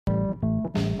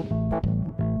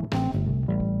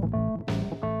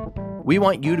We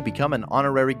want you to become an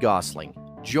honorary Gosling.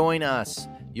 Join us.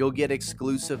 You'll get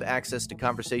exclusive access to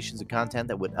conversations and content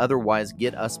that would otherwise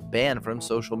get us banned from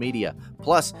social media.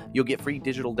 Plus, you'll get free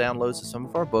digital downloads of some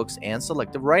of our books and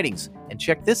selective writings. And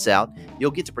check this out,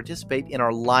 you'll get to participate in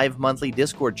our live monthly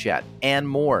Discord chat and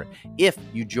more if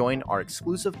you join our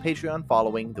exclusive Patreon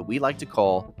following that we like to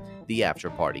call the After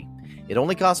Party. It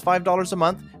only costs $5 a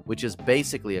month, which is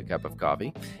basically a cup of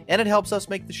coffee, and it helps us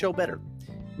make the show better.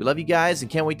 We love you guys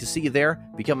and can't wait to see you there.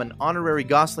 Become an honorary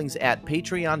Goslings at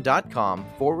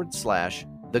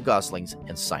patreon.com/the Goslings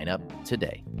and sign up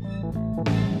today.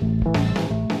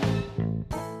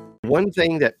 One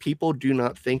thing that people do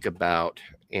not think about,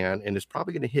 and it's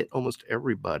probably going to hit almost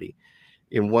everybody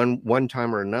in one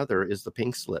time or another, is the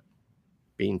pink slip,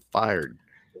 being fired.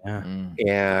 Yeah.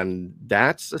 And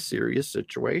that's a serious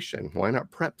situation. Why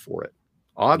not prep for it?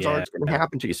 Odds are it's going to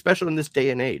happen to you, especially in this day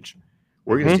and age.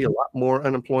 We're going to see a lot more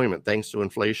unemployment thanks to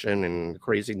inflation and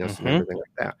craziness and everything like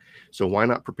that. So why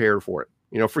not prepare for it?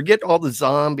 Forget all the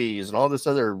zombies and all this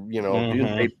other,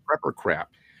 doomsday prepper crap.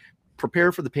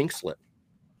 Prepare for the pink slip.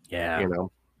 Yeah.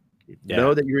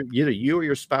 Know that you're either you or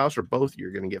your spouse or both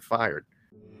you're going to get fired.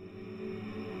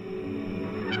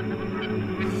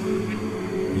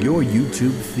 Your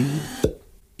YouTube feed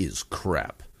is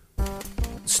crap.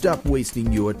 Stop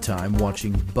wasting your time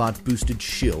watching bot-boosted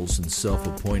shills and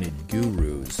self-appointed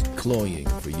gurus cloying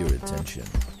for your attention.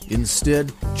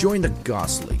 Instead, join the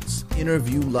Goslings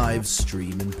interview live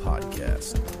stream and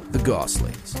podcast. The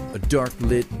Goslings, a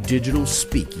dark-lit digital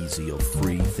speakeasy of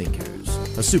free thinkers.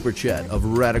 A super chat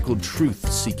of radical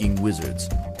truth-seeking wizards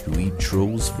who eat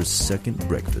trolls for second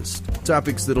breakfast.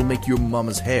 Topics that'll make your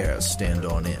mama's hair stand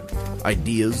on end.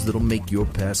 Ideas that'll make your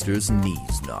pastor's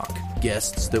knees knock.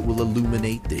 Guests that will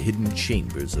illuminate the hidden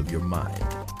chambers of your mind.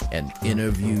 And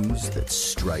interviews that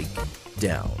strike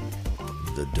down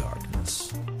the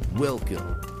darkness.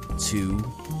 Welcome to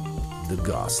the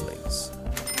Goslings.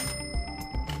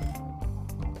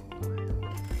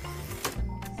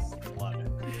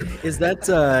 Is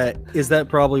that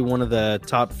probably one of the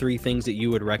top 3 things that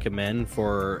you would recommend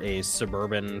for a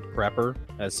suburban prepper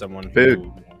as someone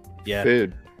Food. Yeah.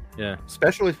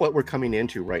 Especially with what we're coming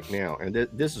into right now. And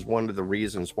this is one of the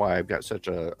reasons why I've got such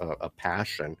a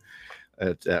passion.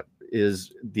 That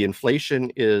is the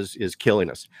inflation is killing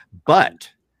us.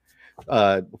 But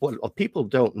what people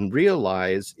don't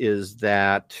realize is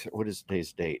that, what is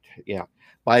today's date? Yeah.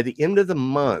 By the end of the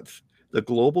month, the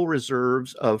global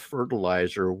reserves of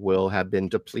fertilizer will have been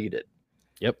depleted.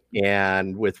 Yep.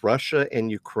 And with Russia and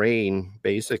Ukraine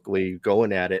basically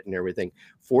going at it and everything,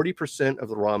 40% of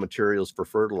the raw materials for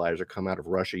fertilizer come out of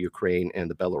Russia, Ukraine, and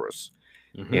the Belarus.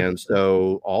 And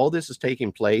so all this is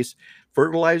taking place.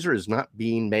 Fertilizer is not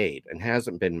being made and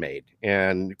hasn't been made.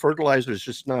 And fertilizer is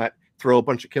just not throw a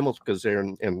bunch of chemicals there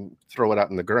and throw it out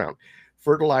in the ground.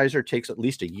 Fertilizer takes at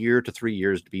least 1 year to 3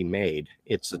 years to be made.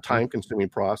 It's a time-consuming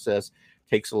process,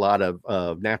 takes a lot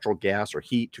of natural gas or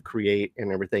heat to create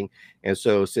and everything. And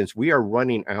so since we are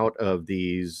running out of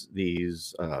these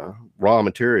raw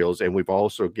materials, and we've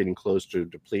also getting close to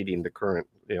depleting the current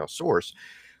source,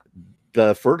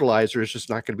 the fertilizer is just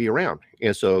not going to be around.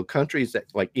 And so countries that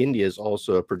like India is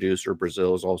also a producer,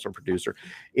 Brazil is also a producer.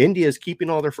 India is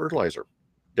keeping all their fertilizer.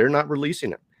 They're not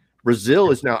releasing it. Brazil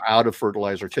is now out of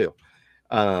fertilizer too.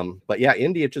 But yeah,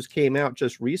 India just came out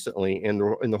just recently, and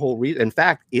the whole reason. In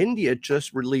fact, India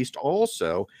just released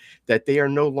also that they are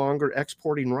no longer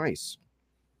exporting rice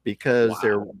because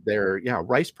their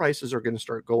rice prices are going to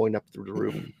start going up through the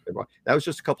roof. That was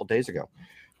just a couple of days ago.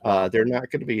 They're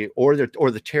not going to be, or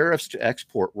the tariffs to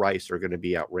export rice are going to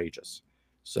be outrageous.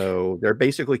 So they're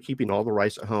basically keeping all the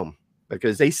rice at home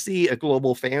because they see a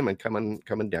global famine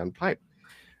coming down the pipe.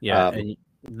 Yeah. And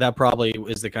that probably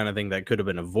is the kind of thing that could have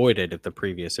been avoided if the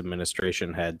previous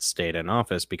administration had stayed in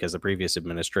office, because the previous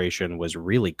administration was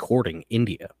really courting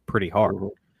India pretty hard.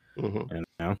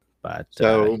 But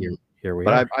so here we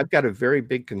are. I've got a very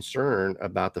big concern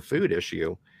about the food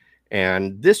issue.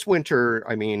 And this winter,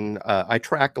 I mean, I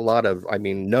track a lot of,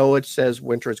 it says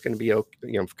winter is going to be,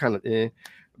 kind of,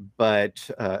 but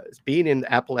being in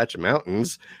the Appalachian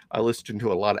Mountains, I listen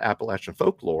to a lot of Appalachian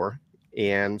folklore.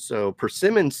 And so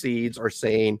persimmon seeds are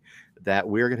saying that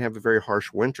we're going to have a very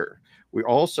harsh winter. We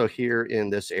also here in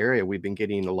this area, we've been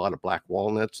getting a lot of black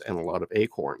walnuts and a lot of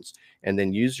acorns. And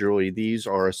then usually these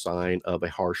are a sign of a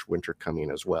harsh winter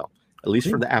coming as well, at least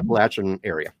for the Appalachian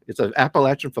area. It's an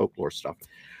Appalachian folklore stuff.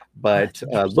 But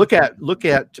look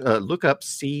up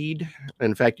seed.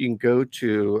 In fact, you can go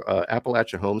to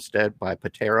Appalachian Homestead by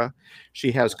Patera.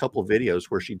 She has a couple of videos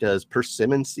where she does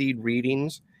persimmon seed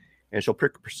readings. And she'll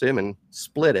pick a persimmon,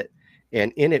 split it,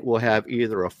 and in it will have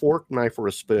either a fork, knife, or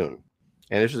a spoon.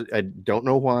 And it's just, I don't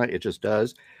know why, it just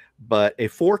does. But a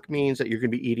fork means that you're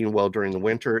going to be eating well during the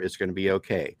winter. It's going to be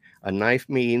okay. A knife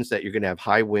means that you're going to have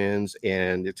high winds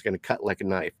and it's going to cut like a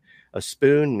knife. A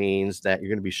spoon means that you're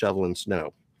going to be shoveling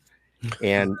snow.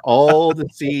 And all the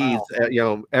seeds,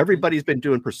 everybody's been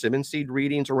doing persimmon seed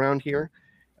readings around here.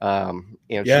 So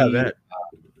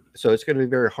it's going to be a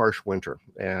very harsh winter.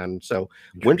 And so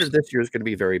winter this year is going to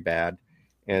be very bad.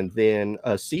 And then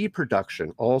seed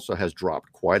production also has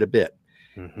dropped quite a bit.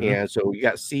 Mm-hmm. And so you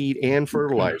got seed and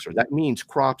fertilizer. That means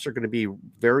crops are going to be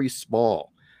very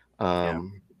small.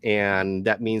 And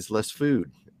that means less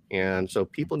food. And so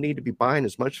people need to be buying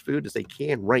as much food as they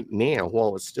can right now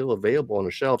while it's still available on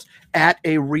the shelves at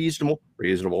a reasonable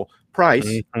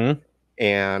price,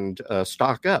 and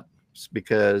stock up,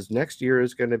 because next year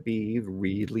is going to be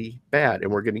really bad.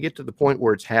 And we're going to get to the point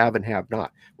where it's have and have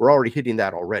not. We're already hitting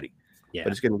that already, but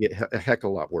it's going to get a heck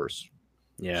of a lot worse.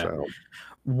 Yeah. So,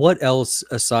 what else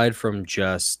aside from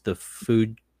just the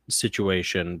food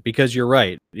situation? Because you're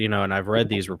right, and I've read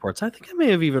these reports. I think I may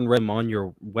have even read them on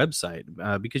your website,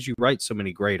 because you write so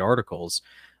many great articles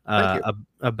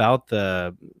about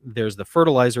there's the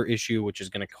fertilizer issue, which is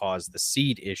going to cause the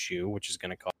seed issue, which is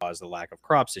going to cause the lack of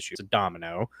crops issue. It's a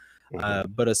domino.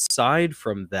 But aside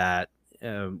from that,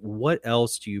 what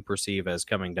else do you perceive as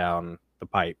coming down the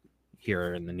pipe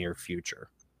here in the near future?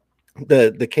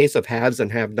 The case of haves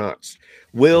and have-nots.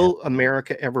 Will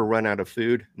America ever run out of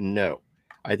food? No.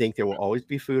 I think there will always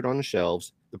be food on the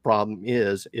shelves. The problem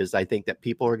is I think that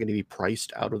people are going to be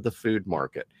priced out of the food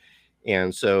market.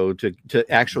 And so to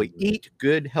actually eat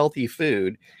good, healthy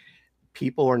food,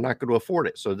 people are not going to afford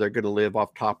it. So they're going to live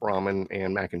off top ramen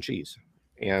and mac and cheese.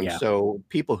 And so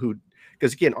people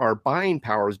because again, our buying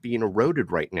power is being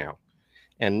eroded right now.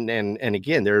 And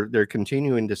again, they're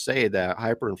continuing to say that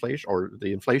hyperinflation, or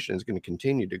the inflation, is going to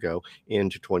continue to go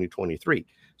into 2023.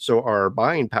 So our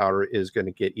buying power is going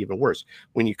to get even worse.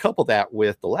 When you couple that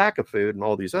with the lack of food and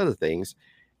all these other things,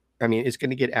 I mean, it's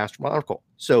going to get astronomical.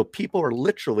 So people are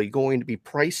literally going to be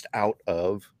priced out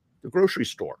of the grocery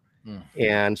store.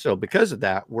 And so because of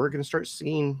that, we're going to start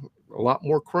seeing a lot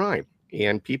more crime.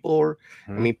 And people are,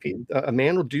 I mean, a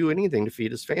man will do anything to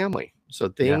feed his family. So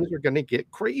things are going to get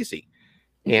crazy.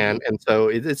 And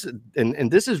so this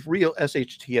is real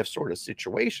SHTF sort of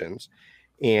situations.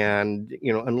 And,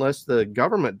 unless the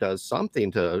government does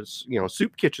something to,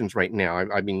 soup kitchens right now,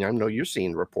 I mean, I know you're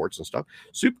seeing reports and stuff.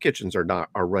 Soup kitchens are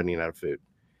running out of food.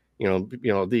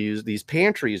 These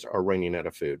pantries are running out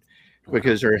of food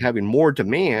because they're having more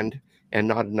demand and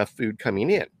not enough food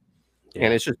coming in.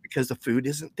 And it's just because the food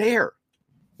isn't there.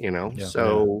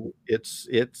 So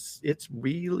it's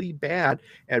really bad.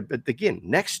 But again,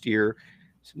 next winter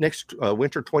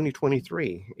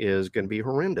 2023 is going to be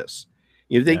horrendous.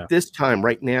 You think this time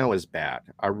right now is bad?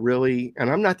 And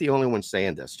I'm not the only one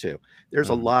saying this too. There's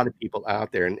a lot of people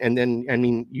out there, and then I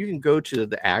mean, you can go to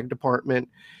the ag department,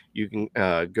 you can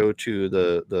go to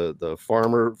the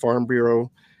farm bureau,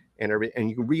 and everything, and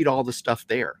you can read all the stuff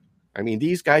there. I mean,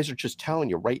 these guys are just telling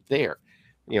you right there,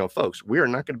 folks, we are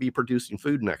not going to be producing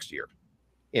food next year,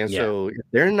 and so if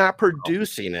they're not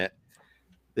producing it,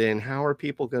 then how are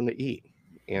people going to eat?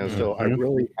 And so I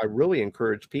really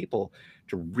encourage people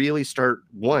to really start,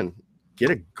 get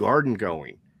a garden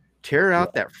going, tear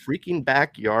out that freaking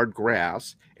backyard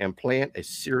grass and plant a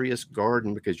serious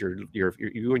garden, because you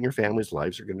and your family's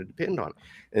lives are going to depend on it.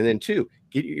 And then 2,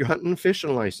 get your hunting and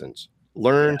fishing license,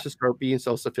 learn to start being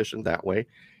self-sufficient that way.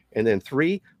 And then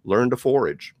 3, learn to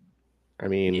forage. I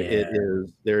mean,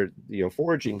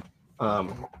 foraging,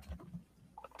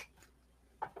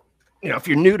 if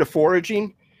you're new to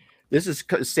foraging, this is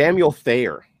Samuel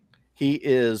Thayer. He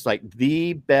is like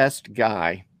the best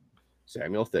guy.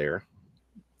 Samuel Thayer.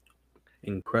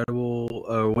 Incredible.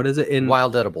 What is it?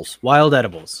 Wild Edibles. Wild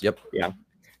Edibles. Yep. Yeah.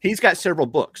 He's got several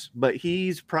books, but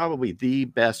he's probably the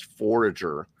best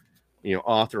forager,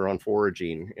 author on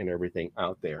foraging and everything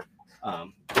out there.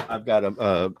 I've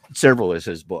got several of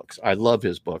his books. I love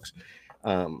his books.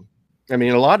 I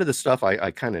mean, a lot of the stuff I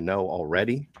kind of know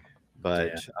already,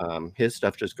 but his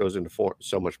stuff just goes into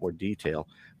so much more detail.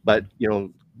 But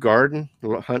garden,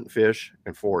 hunt, fish,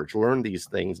 and forage. Learn these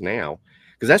things now,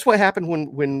 because that's what happened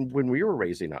when we were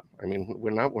raising up. I mean,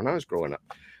 when I was growing up,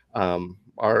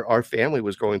 our family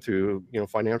was going through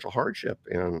financial hardship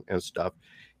and stuff.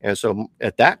 And so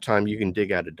at that time, you can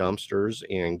dig out of dumpsters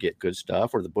and get good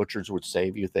stuff, or the butchers would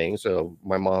save you things. So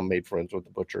my mom made friends with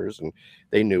the butchers, and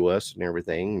they knew us and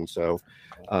everything. And so,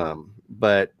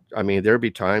 but I mean, there'd be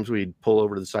times we'd pull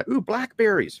over to the side. Ooh,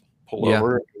 blackberries. Pull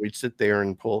over. We'd sit there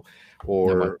and pull,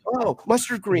 or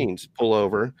mustard greens. Pull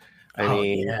over. I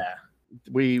mean,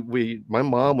 my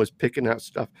mom was picking out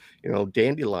stuff,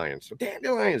 dandelions.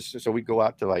 So we go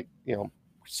out to, like,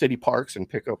 city parks and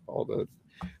pick up all the.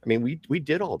 I mean, we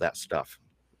did all that stuff.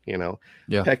 Yeah.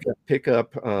 Pick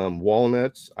up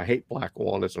walnuts. I hate black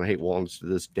walnuts, and I hate walnuts to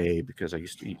this day because I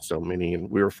used to eat so many, and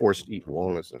we were forced to eat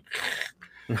walnuts.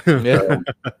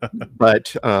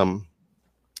 But a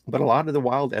lot of the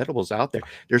wild edibles out there,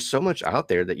 there's so much out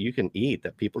there that you can eat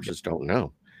that people just don't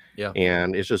know. Yeah.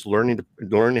 And it's just learning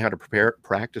how to prepare it,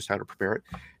 practice how to prepare it.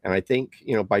 And I think,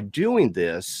 by doing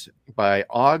this, by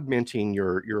augmenting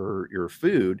your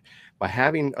food, by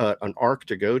having an arc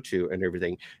to go to and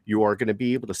everything, you are going to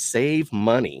be able to save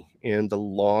money in the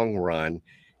long run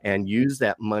and use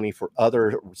that money for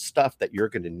other stuff that you're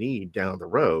going to need down the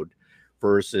road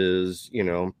versus,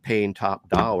 paying top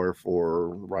dollar for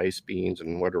rice, beans,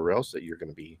 and whatever else that you're going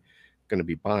to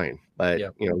be buying. But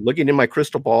looking in my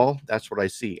crystal ball, that's what I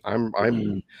see. I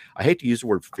hate to use the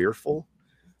word fearful,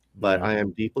 but I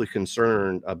am deeply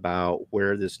concerned about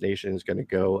where this nation is going to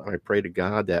go. And I pray to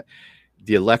God that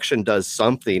the election does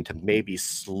something to maybe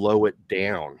slow it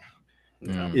down.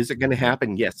 Is it going to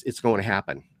happen? Yes, it's going to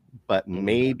happen. But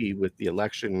maybe with the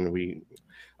election,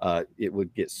 it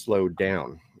would get slowed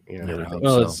down.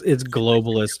 Well, it's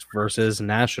globalist versus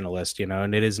nationalist,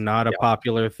 and it is not a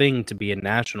popular thing to be a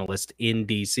nationalist in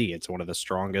DC. It's one of the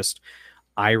strongest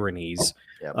ironies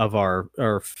of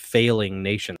our failing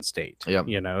nation state.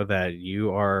 That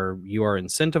you are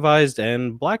incentivized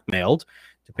and blackmailed,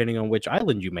 depending on which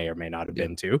island you may or may not have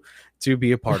been to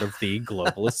be a part of the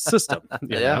globalist system.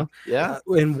 You know?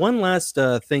 And one last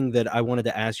thing that I wanted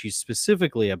to ask you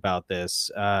specifically about this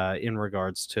in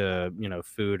regards to,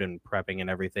 food and prepping and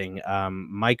everything.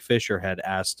 Mike Fisher had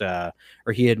asked,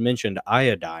 or he had mentioned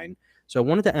iodine. So I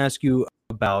wanted to ask you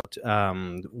about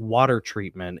water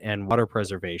treatment and water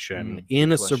preservation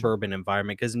in a suburban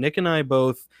environment, because Nick and I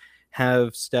both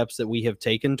have steps that we have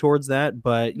taken towards that,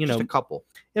 but just a couple.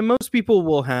 And most people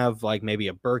will have like maybe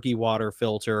a Berkey water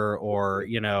filter or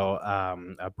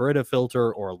a Brita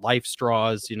filter or life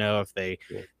straws, if they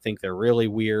think they're really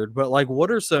weird. But like, what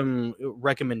are some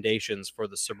recommendations for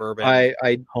the suburban?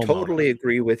 I totally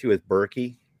agree with you with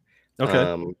Berkey.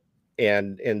 Okay.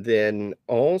 And then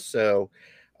also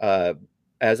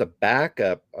as a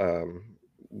backup,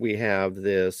 we have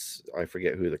this, I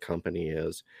forget who the company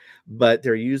is, but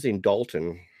they're using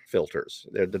Dalton filters.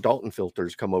 The Dalton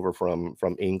filters come over from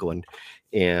England,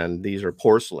 and these are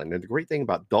porcelain. And the great thing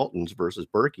about Daltons versus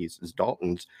Berkeys is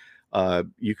Daltons,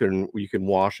 you can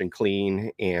wash and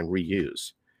clean and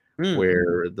reuse.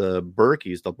 Where the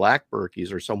Berkeys, the black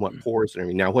Berkeys, are somewhat porous and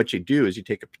everything. Now, what you do is you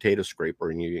take a potato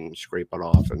scraper and you can scrape it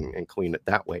off and clean it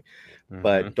that way.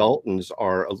 But Daltons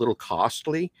are a little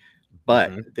costly,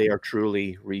 but they are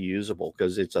truly reusable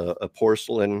because it's a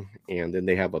porcelain, and then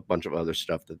they have a bunch of other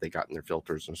stuff that they got in their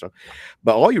filters and stuff.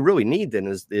 But all you really need then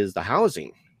is the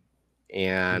housing,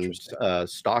 and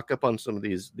stock up on some of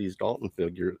these Dalton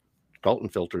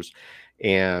filters,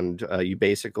 and you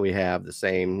basically have the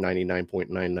same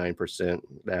 99.99%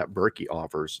 that Berkey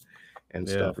offers and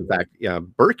stuff. In fact,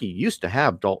 Berkey used to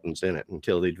have Daltons in it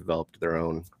until they developed their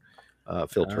own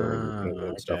filter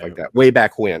and stuff like that way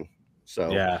back when. So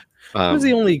that was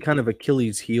the only kind of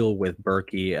Achilles heel with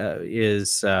Berkey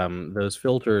is those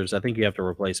filters. I think you have to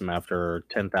replace them after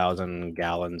 10,000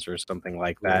 gallons or something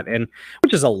like that, and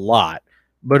which is a lot.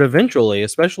 But eventually,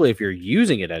 especially if you're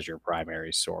using it as your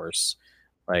primary source,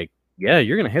 like,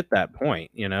 you're going to hit that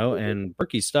point, and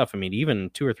Berkey stuff. I mean, even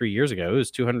 2 or 3 years ago, it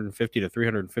was $250 to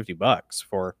 $350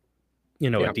 for,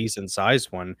 a decent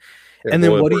sized one. And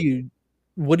then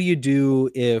what do you do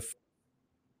if,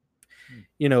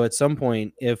 at some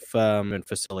point, if a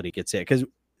facility gets hit? Because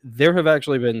there have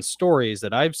actually been stories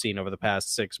that I've seen over the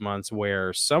past 6 months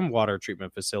where some water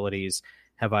treatment facilities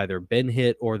have either been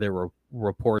hit, or there were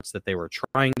reports that they were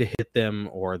trying to hit them,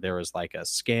 or there was like a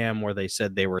scam where they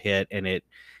said they were hit, and it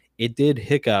did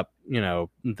hiccup,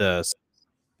 the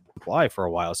supply for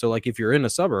a while. So like, if you're in a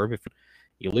suburb, if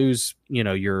you lose,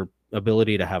 your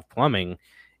ability to have plumbing,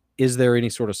 is there any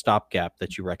sort of stopgap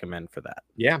that you recommend for that?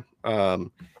 Yeah.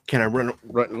 Can I run?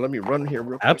 Let me run here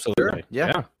real quick. Absolutely.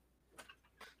 Yeah.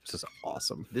 This is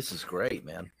awesome. This is great,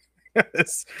 man.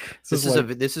 This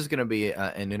is going to be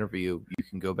an interview you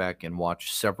can go back and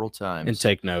watch several times and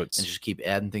take notes and just keep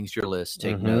adding things to your list.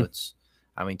 Take notes.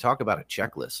 I mean, talk about a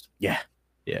checklist. Yeah,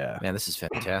 man, this is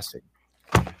fantastic.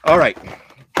 All right.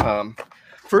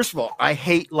 First of all, I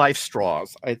hate life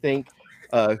straws. I think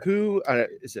who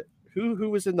is it? Who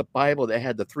was in the Bible that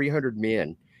had the 300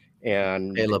 men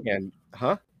and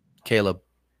Caleb?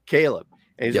 Caleb.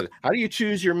 And he said, how do you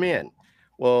choose your men?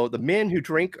 Well, the men who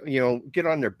drink, get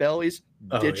on their bellies,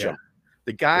 ditch them.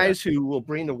 The guys who will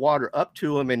bring the water up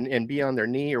to them and be on their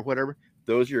knee or whatever,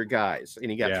 those are your guys.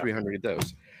 And you got 300 of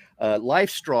those. Life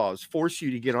straws force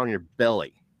you to get on your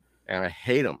belly, and I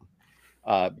hate them.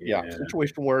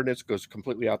 Situational awareness goes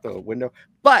completely out the window.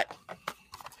 But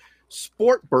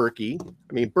Sport Berkey,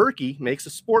 Berkey makes a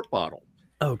sport bottle.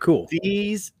 Oh, cool.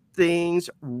 These things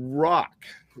rock.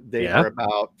 They are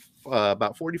about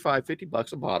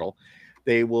 $45-50 a bottle.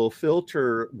 They will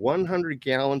filter 100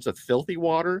 gallons of filthy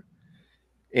water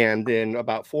and then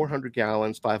about 400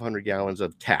 gallons, 500 gallons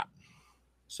of tap.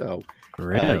 So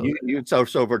so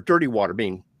for dirty water,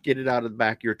 meaning get it out of the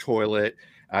back of your toilet,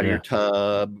 out of your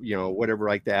tub, whatever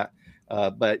like that.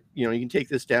 But you can take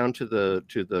this down to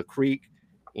the creek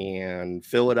and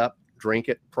fill it up, drink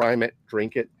it, prime it,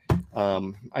 drink it.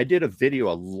 I did a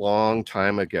video a long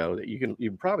time ago that you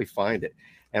can probably find it.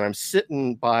 And I'm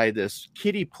sitting by this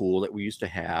kiddie pool that we used to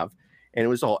have, and it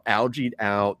was all algaed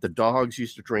out. The dogs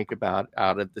used to drink out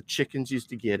of it. The chickens used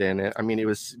to get in it. I mean, it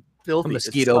was filthy. A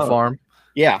mosquito farm.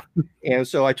 Yeah. And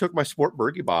so I took my Sport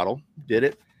Berkey bottle, did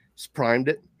it, primed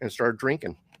it, and started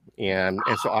drinking. And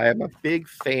so I am a big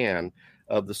fan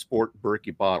of the Sport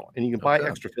Berkey bottle. And you can buy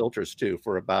extra filters too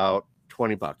for about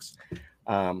 $20.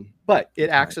 But it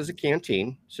acts as a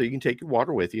canteen, so you can take your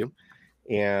water with you.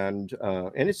 And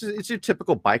it's a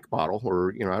typical bike bottle,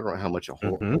 or I don't know how much it'll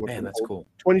hold. Man, that's cool.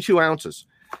 22 ounces.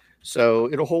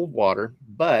 So it'll hold water,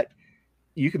 but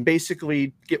you can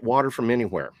basically get water from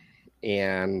anywhere.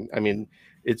 And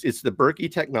it's the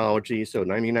Berkey technology, so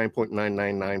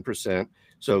 99.999%.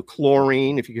 So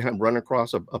chlorine, if you run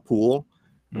across a pool,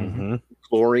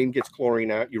 chlorine gets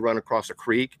chlorine out. You run across a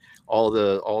creek, all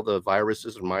the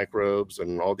viruses and microbes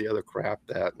and all the other crap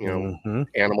that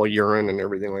animal urine and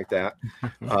everything like that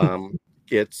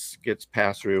gets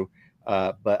passed through.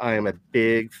 But I am a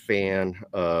big fan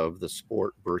of the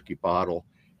Sport Berkey bottle.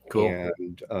 Cool.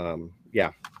 And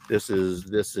this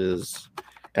is,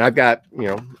 and I've got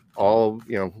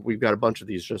we've got a bunch of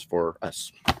these just for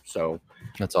us. So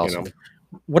that's awesome.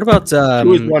 What about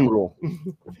two is one rule?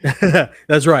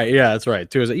 That's right. Yeah, that's right.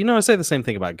 Two is, I say the same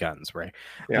thing about guns, right?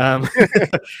 Yeah.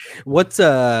 What's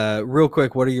real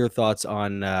quick? What are your thoughts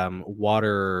on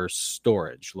water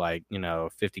storage, like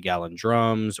 50-gallon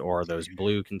drums or those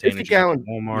blue containers? 50-gallon,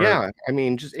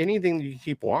 Walmart? Just anything that you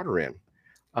keep water in.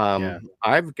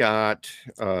 I've got,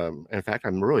 in fact,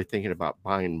 I'm really thinking about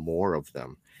buying more of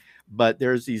them. But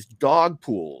there's these dog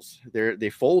pools. They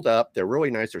fold up. They're really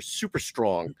nice. They're super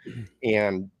strong.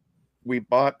 And we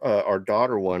bought our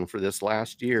daughter one for this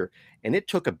last year, and it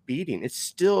took a beating. It's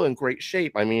still in great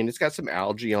shape. It's got some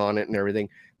algae on it and everything,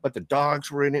 but the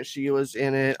dogs were in it. She was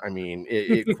in it.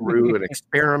 It grew an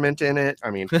experiment in it.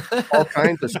 All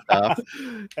kinds of stuff.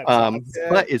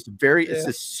 But it's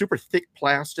this super thick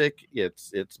plastic.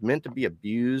 It's meant to be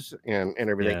abused and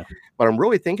everything. Yeah. But I'm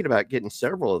really thinking about getting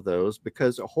several of those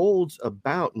because it holds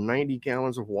about 90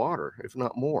 gallons of water, if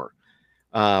not more.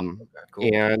 Cool.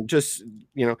 And just,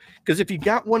 because if you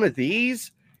got one of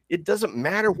these, it doesn't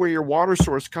matter where your water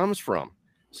source comes from.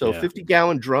 So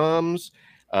 50-gallon drums.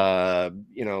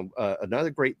 Another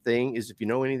great thing is if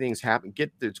anything's happened,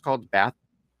 it's called the bath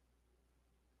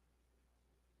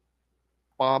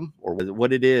bomb, or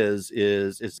what it is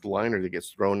it's the liner that gets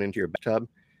thrown into your bathtub.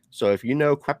 So if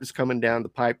crap is coming down the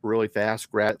pipe really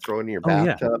fast, grab it, throw it in your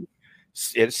bathtub.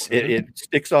 It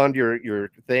sticks onto your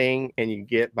thing, and you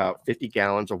get about 50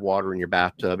 gallons of water in your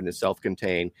bathtub, and it's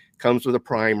self-contained. Comes with a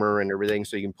primer and everything,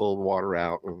 so you can pull the water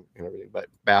out and everything. But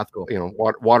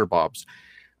water bobs.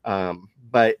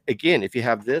 But again, if you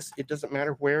have this, it doesn't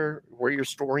matter where you're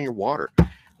storing your water,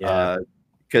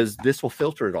 because this will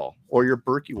filter it all, or your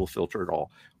Berkey will filter it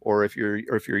all, or if you're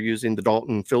using the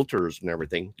Dalton filters and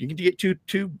everything, you can get two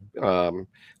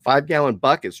 5-gallon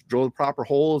buckets, drill the proper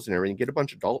holes and everything, get a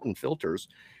bunch of Dalton filters,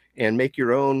 and make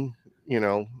your own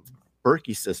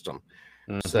Berkey system.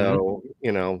 So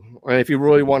if you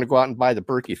really want to go out and buy the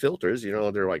Berkey filters,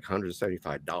 they're like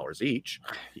 $175 each.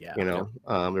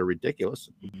 They're ridiculous.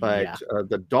 But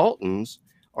the Daltons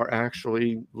are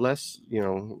actually less,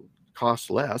 cost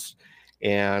less,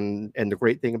 and the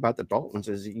great thing about the Daltons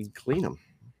is you can clean them.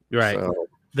 Right. So,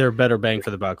 they're better bang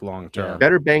for the buck long term.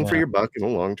 Better bang for your buck in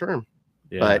the long term.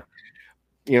 But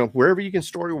wherever you can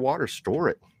store your water, store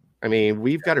it.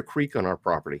 We've got a creek on our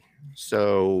property,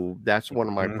 so that's one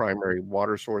of my primary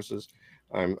water sources.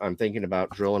 I'm thinking about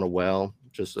drilling a well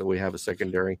just so we have a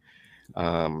secondary.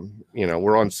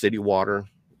 We're on city water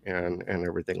and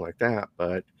everything like that,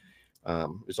 but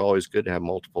it's always good to have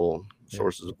multiple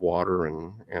sources of water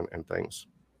and things.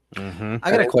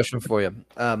 I got a question for you.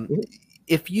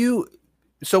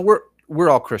 So we're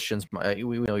all Christians.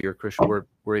 We know you're a Christian.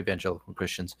 We're evangelical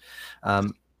Christians.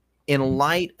 in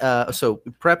light, so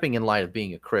prepping in light of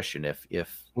being a Christian, if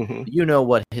Mhm. you know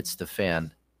what hits the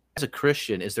fan as a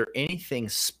Christian, is there anything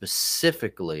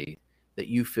specifically that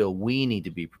you feel we need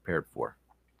to be prepared for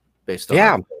based on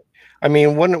Yeah. our I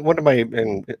mean, one of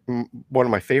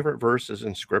my favorite verses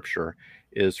in Scripture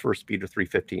is 1 Peter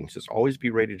 3:15. It says, "Always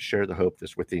be ready to share the hope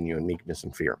that's within you in meekness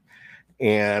and fear."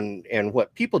 And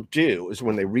what people do is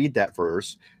when they read that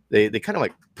verse, they kind of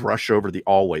like brush over the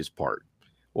always part.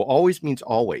 Well, always means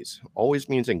always. Always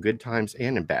means in good times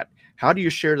and in bad. How do you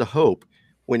share the hope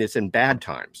when it's in bad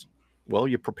times? Well,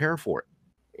 you prepare for it.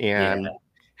 And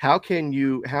I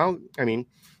mean,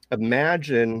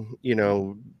 imagine,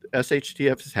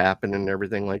 SHTF has happened and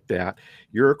everything like that.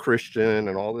 You're a Christian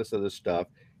and all this other stuff.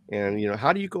 And,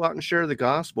 how do you go out and share the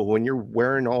gospel when you're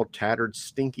wearing all tattered,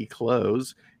 stinky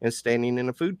clothes and standing in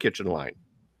a food kitchen line?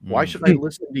 Why should I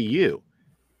listen to you?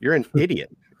 You're an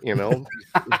idiot,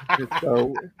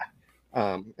 So,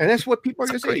 and that's what people are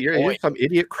going to say. You're some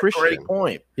idiot Christian. Great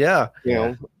point. Yeah.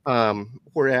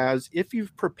 Whereas if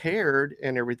you've prepared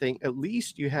and everything, at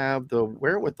least you have the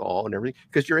wherewithal and everything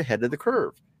because you're ahead of the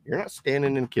curve. You're not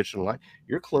standing in the kitchen line.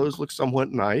 Your clothes look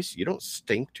somewhat nice. You don't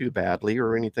stink too badly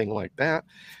or anything like that.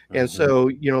 And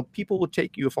so, people will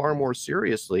take you far more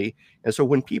seriously. And so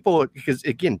because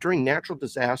again, during natural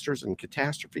disasters and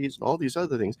catastrophes and all these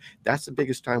other things, that's the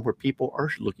biggest time where people are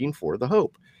looking for the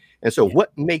hope. And so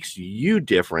what makes you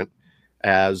different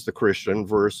as the Christian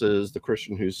versus the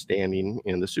Christian who's standing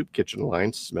in the soup kitchen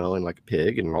line smelling like a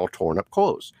pig and all torn up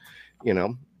clothes?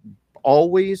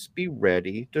 Always be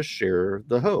ready to share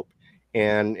the hope.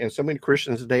 And so many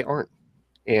Christians today aren't.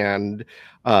 And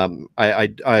I'm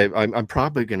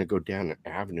probably going to go down an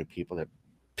avenue, people that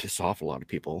piss off a lot of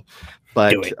people,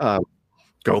 but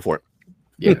go for it.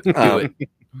 Yeah, do it.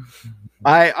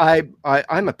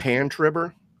 I'm a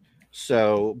pan-tribber.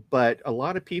 So, but a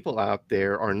lot of people out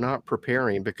there are not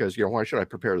preparing because, why should I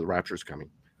prepare? The rapture's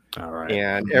coming. All right.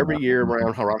 And every year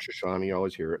around Rosh Hashanah, you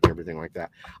always hear it and everything like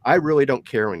that. I really don't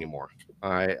care anymore.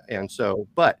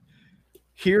 But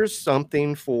here's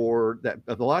something that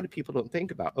a lot of people don't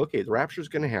think about. Okay, the rapture is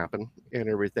going to happen and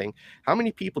everything. How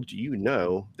many people do you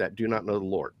know that do not know the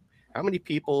Lord? How many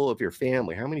people of your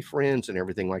family, how many friends and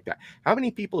everything like that? How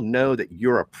many people know that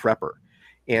you're a prepper?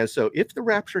 And so if the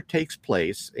rapture takes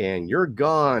place and you're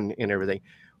gone and everything,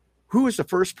 who is the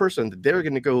first person that they're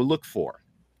going to go look for?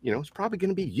 It's probably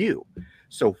going to be you.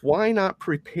 So why not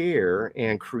prepare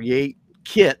and create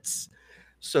kits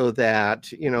so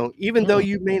that, even though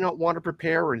you may not want to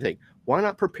prepare or anything, why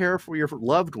not prepare for your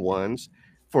loved ones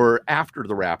for after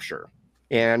the rapture?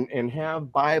 And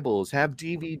have Bibles, have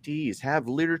DVDs, have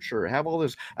literature, have all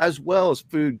this, as well as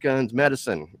food, guns,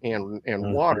 medicine, and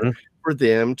water for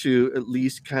them to at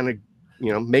least kind of,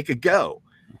 make a go.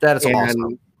 That is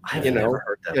awesome. I've never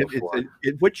heard that before.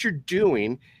 What you're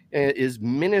doing is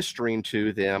ministering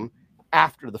to them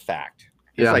after the fact.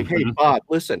 It's like, hey, Bob,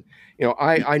 listen,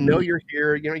 I know you're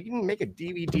here. You can make a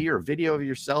DVD or a video of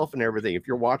yourself and everything. If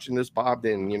you're watching this, Bob,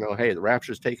 then, hey, the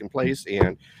rapture's taking place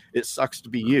and it sucks to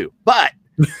be you. But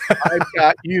I've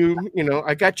got you,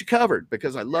 I got you covered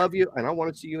because I love you and I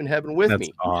want to see you in heaven with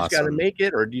me. Awesome. You just got to make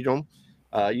it, or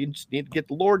you just need to get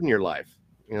the Lord in your life.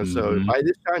 So by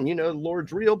this time, the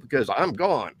Lord's real because I'm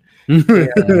gone.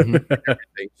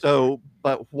 So,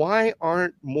 but why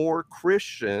aren't more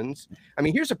Christians? I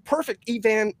mean, here's a perfect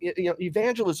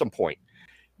evangelism point.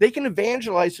 They can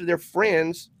evangelize to their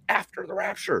friends after the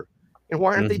rapture. And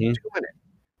why aren't they doing it?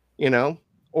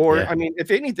 I mean,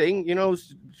 if anything,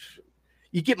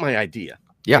 you get my idea.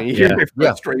 Yeah. You get my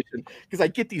frustration because I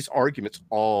get these arguments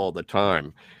all the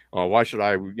time. Why should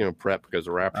I, prep because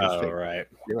the rapture's right.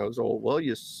 So, well,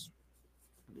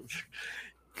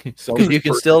 so you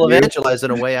can still evangelize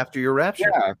in a way after your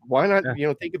rapture. Yeah. Why not,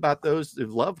 think about those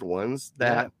loved ones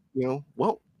that,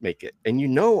 won't make it and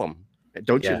them.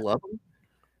 Don't you love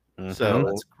them?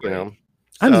 So,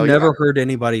 I've never heard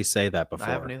anybody say that before.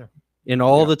 I haven't either. In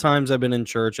all the times I've been in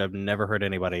church, I've never heard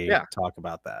anybody talk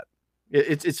about that.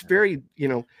 It's very,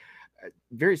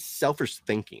 very selfish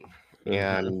thinking.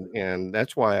 And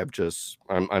that's why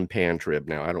I'm pan-trib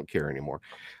now. I don't care anymore.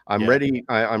 I'm ready.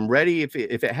 I'm ready. If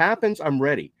it happens, I'm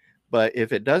ready. But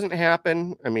if it doesn't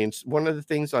happen, I mean, one of the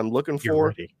things I'm looking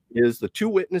for is the 2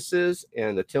 witnesses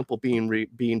and the temple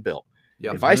being built.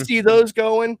 Yep. If I see those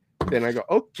going, then I go,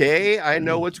 okay, I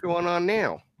know what's going on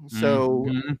now. So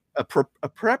a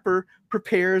prepper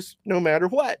prepares no matter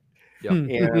what. Yep.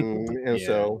 And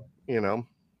so,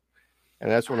 and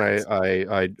that's when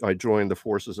I joined the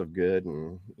forces of good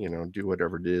and, do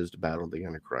whatever it is to battle the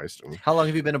Antichrist. And how long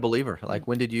have you been a believer? Like,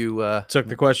 when did you took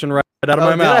the question right out of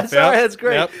my mouth? That's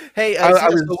great. Yep. Hey,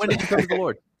 so when did you come to the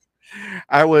Lord?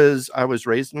 I was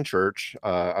raised in church.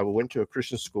 I went to a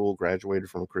Christian school, graduated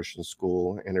from a Christian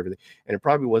school, and everything. And it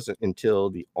probably wasn't until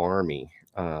the Army.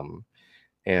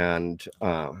 And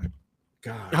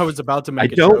gosh, I was about to I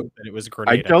make a don't, joke that it was I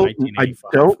Grenada don't, I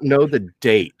 1985. don't know the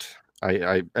date.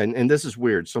 And this is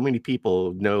weird. So many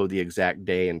people know the exact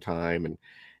day and time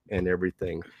and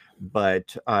everything,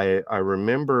 but I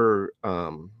remember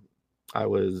I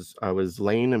was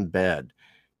laying in bed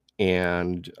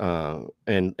and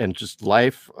just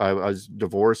life. I was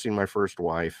divorcing my first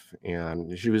wife,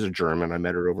 and she was a German. I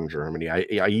met her over in Germany. I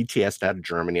ETS'd out of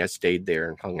Germany. I stayed there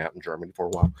and hung out in Germany for a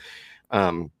while.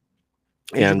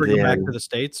 Did you And bring her back then to the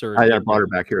States, or I did brought her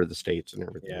you- back here to the States and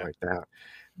everything Yeah. like that.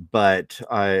 But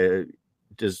I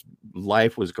just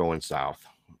life was going south.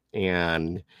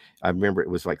 And I remember it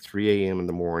was like 3 a.m. in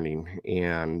the morning,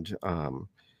 and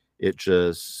it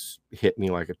just hit me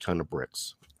like a ton of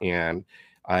bricks. And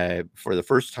for the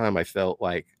first time, I felt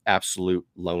like absolute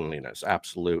loneliness,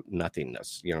 absolute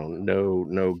nothingness,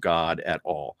 no God at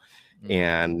all.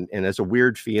 And it's a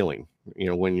weird feeling,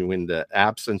 when you in the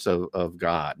absence of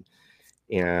God.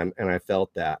 And I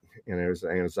felt that, and it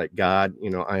was like, God,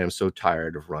 I am so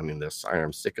tired of running this. I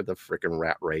am sick of the freaking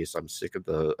rat race. I'm sick of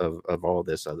of all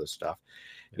this other stuff.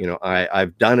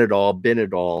 I've done it all, been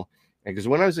it all. Because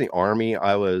when I was in the Army,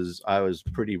 I was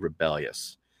pretty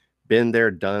rebellious. Been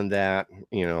there, done that.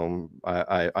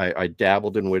 I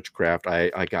dabbled in witchcraft.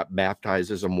 I got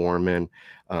baptized as a Mormon.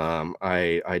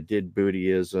 I did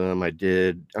Buddhism. I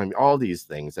mean, all these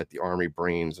things that the Army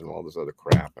brains and all this other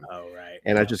crap. Oh, right.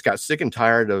 And I just got sick and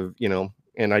tired of,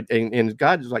 and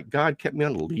God is like, God kept me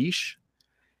on a leash,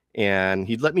 and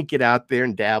he'd let me get out there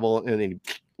and dabble, and then he'd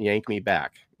yank me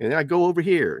back. And then I go over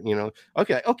here,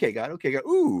 okay, God,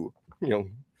 ooh,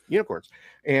 unicorns.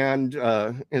 And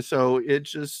so it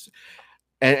just,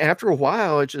 and after a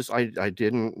while, it just,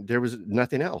 there was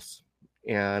nothing else.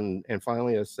 And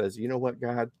finally it says, you know what,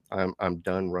 God, I'm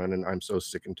done running. I'm so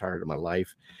sick and tired of my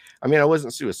life. I mean, I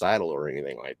wasn't suicidal or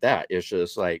anything like that. It's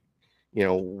just like,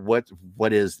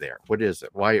 what is there? What is it?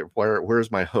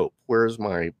 Where's my hope? Where's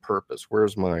my purpose?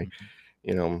 Where's my,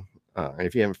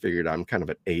 if you haven't figured out, I'm kind of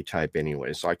an A type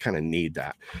anyway, so I kind of need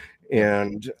that.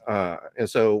 And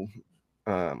so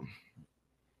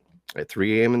at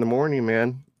 3 a.m. in the morning,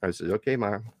 man, I said, okay,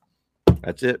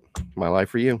 that's it. My life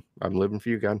for you. I'm living for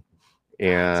you, God.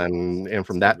 And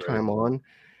from that time on,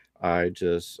 I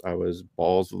was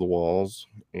balls to the walls.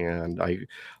 And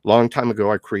long time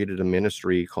ago, I created a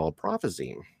ministry called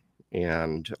Prophesying.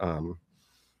 And, a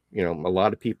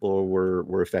lot of people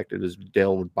were affected as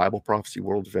dealing with Bible Prophecy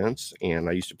World Events. And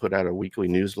I used to put out a weekly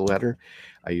newsletter.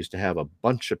 I used to have a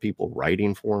bunch of people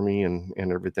writing for me and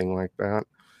everything like that.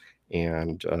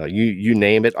 And you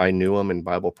name it, I knew them in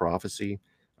Bible prophecy.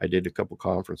 I did a couple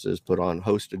conferences,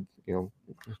 hosted, a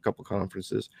couple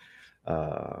conferences.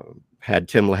 Had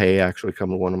Tim LaHaye actually come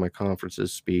to one of my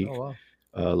conferences speak. Oh,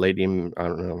 wow. Lady, I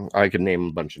don't know. I could name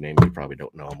a bunch of names. You probably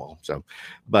don't know them all. So,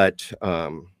 but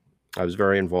I was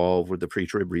very involved with the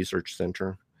Pre-Trib Research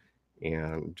Center,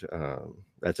 and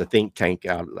that's a think tank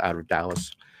out of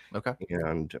Dallas. Okay.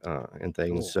 And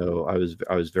things. Cool. So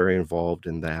I was very involved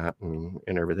in that and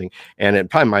everything. And at the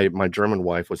time, my German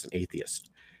wife was an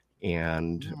atheist,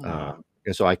 and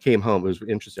so I came home. It was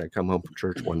interesting. I come home from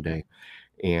church one day,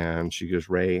 and she goes,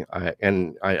 Ray, I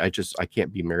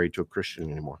can't be married to a Christian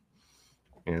anymore.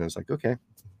 And it's like, okay.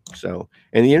 So,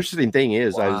 and the interesting thing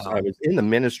is, Wow. I was in the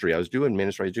ministry. I was doing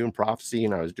ministry. I was doing prophecy,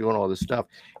 and I was doing all this stuff.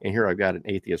 And here I've got an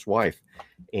atheist wife,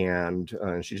 and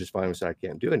she just finally said, I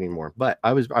can't do it anymore. But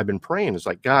I've been praying. It's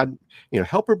like, God,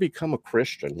 help her become a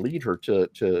Christian, lead her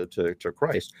to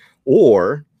Christ,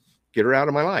 or get her out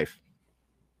of my life.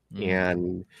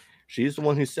 And she's the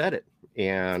one who said it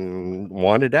and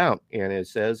wanted out. And it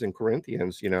says in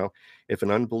Corinthians, if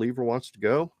an unbeliever wants to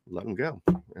go, let him go.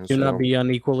 And Do not be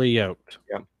unequally yoked.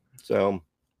 Yeah. So,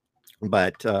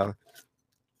 but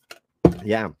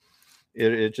yeah,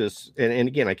 it just, and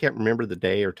again, I can't remember the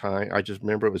day or time. I just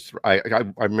remember it was, I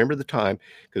remember the time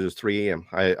because it was 3 a.m.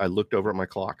 I looked over at my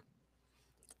clock.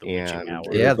 The witching hour.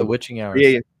 Yeah, the witching hours.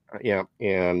 Yeah.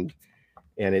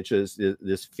 And it's just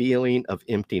this feeling of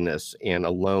emptiness and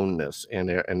aloneness and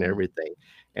everything.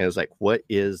 And it's like, what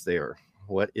is there?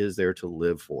 What is there to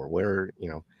live for? Where,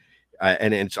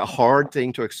 and it's a hard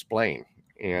thing to explain.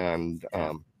 And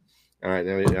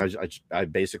I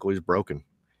basically was broken.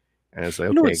 And it's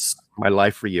like, okay, my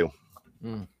life for you.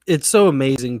 It's so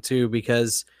amazing too,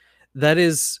 because that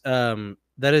is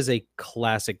a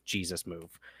classic Jesus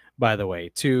move, by the way,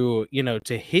 to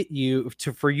hit you,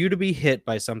 for you to be hit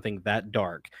by something that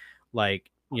dark. Like,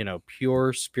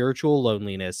 pure spiritual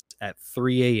loneliness at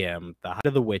 3 a.m., the height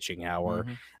of the witching hour.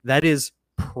 Mm-hmm. That is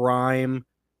prime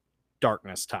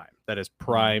darkness time. That is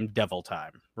prime devil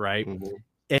time, right? Mhm.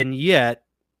 And yet,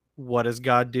 what does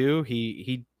God do?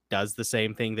 He does the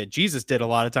same thing that Jesus did a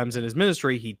lot of times in his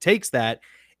ministry. He takes that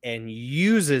and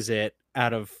uses it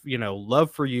out of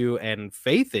love for you and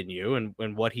faith in you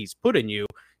and what he's put in you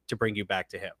to bring you back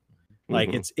to him. Like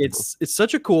it's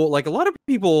such a cool, like, a lot of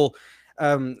people.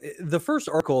 The first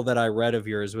article that I read of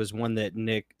yours was one that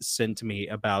Nick sent to me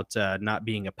about not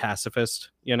being a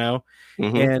pacifist, Mhm.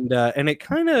 and it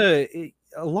kind of,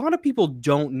 a lot of people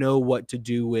don't know what to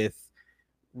do with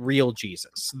real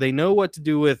Jesus. They know what to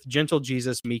do with gentle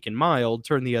Jesus, meek and mild,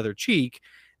 turn the other cheek.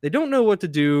 They don't know what to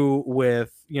do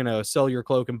with, sell your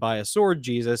cloak and buy a sword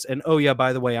Jesus. And oh yeah,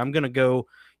 by the way, I'm going to go,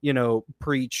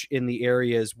 preach in the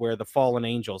areas where the fallen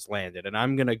angels landed, and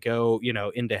I'm going to go,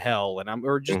 into hell, and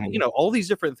or just, all these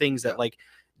different things that, like,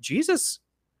 Jesus,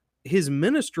 his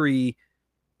ministry,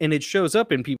 and it shows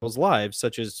up in people's lives,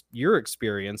 such as your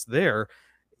experience there.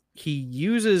 He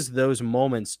uses those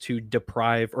moments to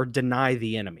deprive or deny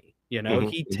the enemy.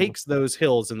 He takes those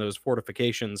hills and those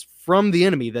fortifications from the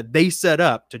enemy that they set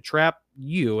up to trap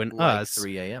you and us.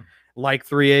 3 a.m. Like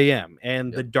 3 a.m.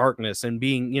 and the darkness and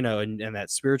being, and that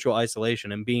spiritual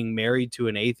isolation and being married to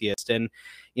an atheist. And,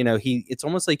 it's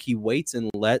almost like he waits and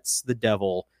lets the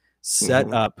devil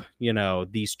set up,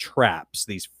 these traps,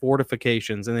 these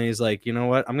fortifications. And then he's like, you know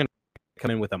what? I'm going to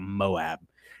come in with a Moab.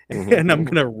 And I'm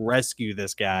going to rescue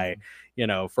this guy,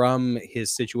 from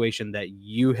his situation that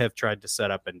you have tried to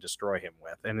set up and destroy him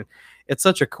with. And it's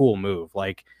such a cool move.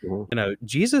 Like,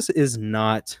 Jesus is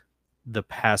not the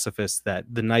pacifist, that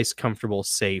the nice, comfortable,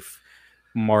 safe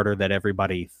martyr that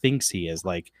everybody thinks he is.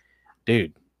 Like,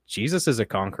 dude, Jesus is a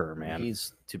conqueror, man.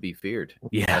 He's to be feared.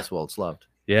 Yeah. That's well, it's loved.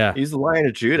 Yeah. He's the Lion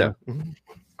of Judah.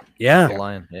 Yeah. The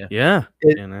lion. Yeah. Yeah.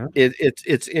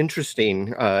 It's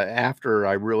interesting. After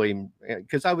I really,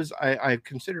 because I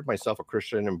considered myself a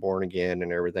Christian and born again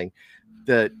and everything,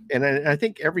 and I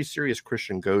think every serious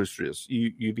Christian goes through this.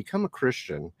 You become a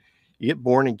Christian, you get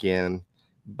born again,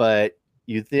 but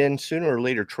you then sooner or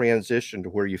later transition to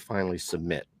where you finally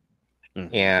submit.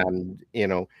 And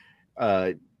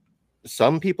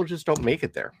some people just don't make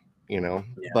it there,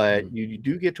 but you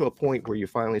do get to a point where you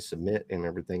finally submit and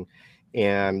everything.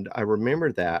 And I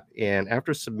remember that. And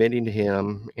after submitting to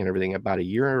him and everything, about a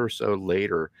year or so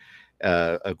later,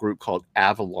 a group called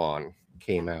Avalon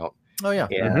came out. Oh yeah.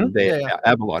 And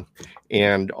Avalon.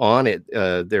 And on it,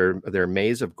 their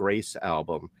Maze of Grace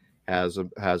album has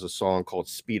a song called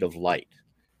Speed of Light.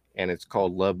 And it's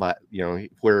called Love by,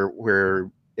 where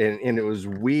and it was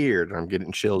weird. I'm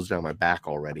getting chills down my back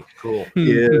already. Cool.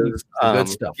 Is good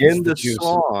stuff. In the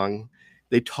song,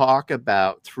 they talk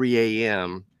about 3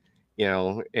 a.m.,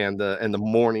 and the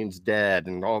morning's dead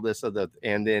and all this other,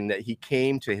 and then that he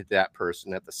came to that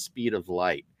person at the speed of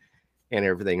light and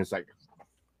everything. It's like,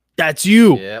 that's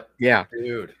you. Yep. Yeah,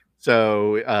 dude.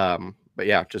 So, but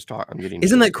yeah, just talk. I'm getting.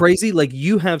 Isn't that crazy? Like,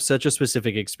 you have such a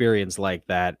specific experience like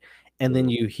that, and then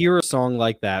you hear a song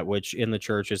like that, which in the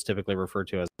church is typically referred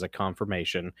to as a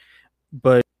confirmation.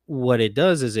 But what it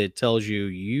does is it tells you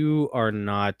you are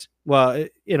not, well,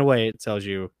 in a way it tells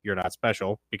you you're not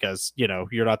special, because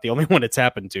you're not the only one it's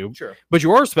happened to. Sure. But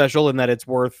you are special in that it's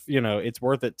worth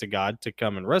it to God to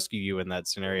come and rescue you in that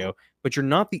scenario. But you're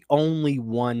not the only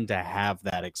one to have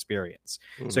that experience.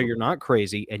 So you're not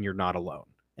crazy and you're not alone.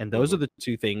 And those are the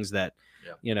two things that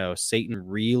Satan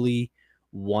really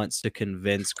wants to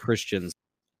convince Christians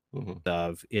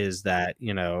of, is that,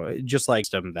 just like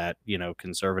them that,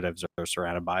 conservatives are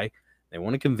surrounded by, they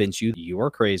want to convince you that you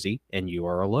are crazy and you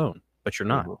are alone, but you're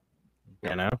not,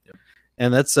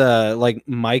 and that's like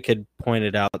Mike had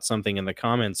pointed out something in the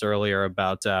comments earlier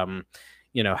about,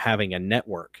 having a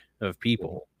network of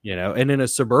people, and in a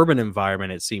suburban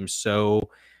environment, it seems so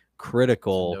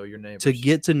critical to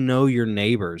get to know your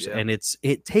neighbors. And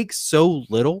it takes so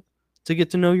little to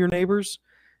get to know your neighbors,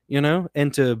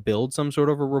 and to build some sort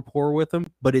of a rapport with them,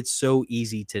 but it's so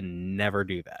easy to never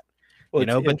do that. Well,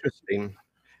 it's interesting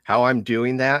how I'm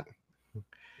doing that.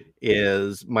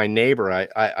 Is my neighbor,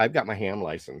 I've got my ham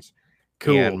license.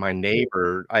 Cool. And my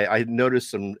neighbor, I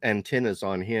noticed some antennas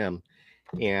on him,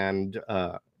 and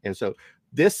so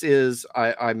this is,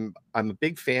 I'm a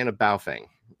big fan of Baofeng.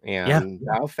 And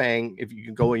Baofeng, if you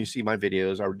can go and you see my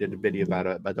videos, I did a video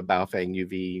about the Baofeng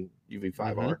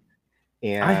UV5R.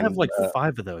 And I have like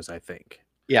 5 of those, I think.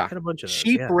 Yeah. I had a bunch of those.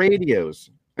 Cheap radios.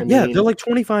 I mean, they're like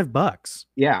 $25.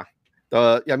 Yeah.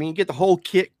 I mean, you get the whole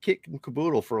kit and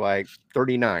caboodle for like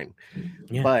 $39.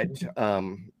 Yeah. But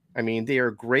I mean, they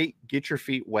are great. Get your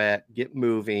feet wet, get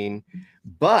moving.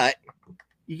 But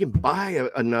you can buy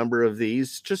a number of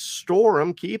these, just store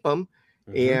them, keep them.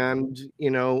 And,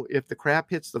 if the crap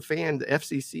hits the fan, the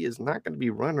FCC is not going to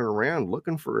be running around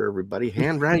looking for everybody,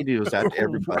 hand radios out to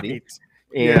everybody.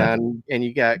 Right. And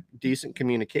you got decent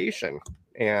communication.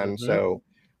 And so,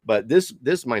 but this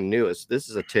is my newest. This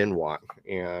is a 10 watt,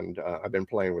 and I've been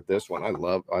playing with this one.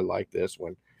 I like this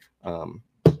one.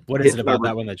 What is it about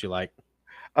that one that you like?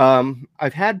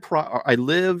 I've had I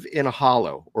live in a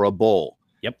hollow or a bowl.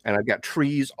 Yep. And I've got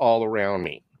trees all around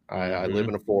me. I live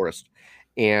in a forest,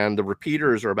 and the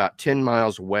repeaters are about 10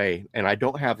 miles away, and I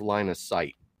don't have line of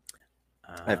sight.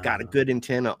 I've got a good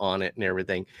antenna on it and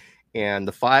everything. And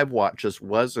the 5 watt just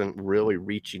wasn't really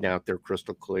reaching out there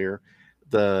crystal clear.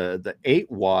 The 8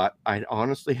 watt, I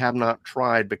honestly have not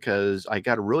tried, because I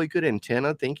got a really good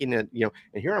antenna, thinking that, and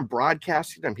here I'm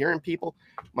broadcasting, I'm hearing people,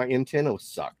 my antenna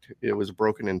sucked. It was a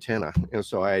broken antenna. And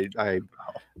so I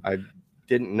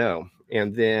didn't know.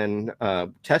 And then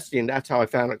testing, that's how I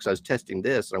found it, because I was testing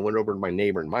this. And I went over to my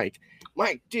neighbor and Mike,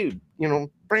 dude,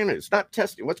 Brandon, it's not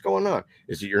testing. What's going on?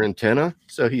 Is it your antenna?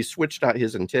 So he switched out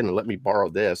his antenna, let me borrow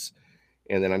this.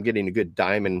 And then I'm getting a good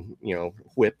diamond,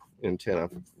 whip antenna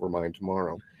for mine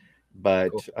tomorrow.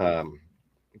 But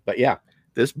yeah,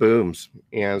 this booms.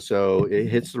 And so it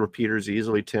hits the repeaters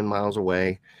easily 10 miles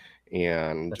away.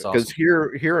 And because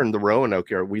awesome. here in the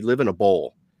Roanoke area, we live in a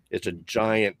bowl. It's a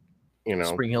giant,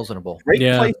 Spring Hill's in a bowl.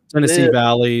 Tennessee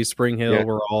Valley, Spring Hill,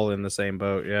 we're all in the same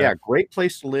boat. Yeah, great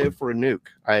place to live for a nuke.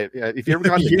 If you ever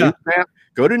gone to Nuke Map,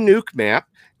 go to Nuke Map.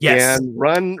 Yes, and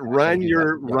run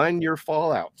your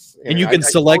fallouts, and you can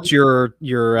select your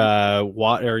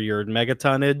watt or your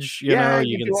megatonnage. You know,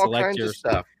 you can select your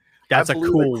stuff. That's a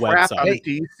cool website. Out of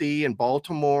DC and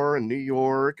Baltimore and New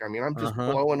York. I mean, I'm just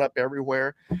blowing up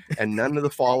everywhere, and none of the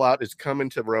fallout is coming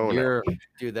to Roanoke.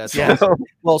 Dude, that's awesome.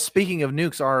 Well, speaking of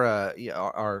nukes,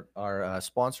 our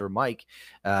sponsor Mike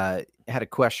had a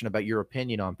question about your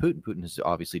opinion on Putin. Putin has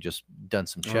obviously just done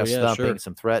some chest thumping,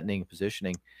 some threatening,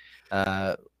 positioning.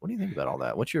 What do you think about all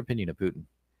that? What's your opinion of Putin?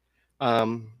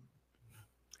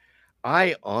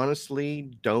 I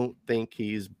honestly don't think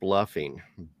he's bluffing,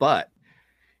 but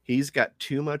he's got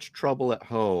too much trouble at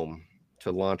home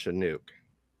to launch a nuke.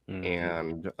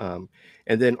 And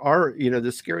then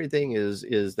the scary thing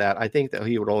is that I think that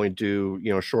he would only do,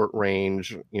 short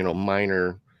range,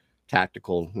 minor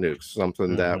tactical nukes,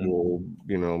 something that will,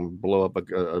 blow up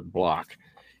a block.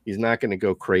 He's not going to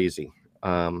go crazy.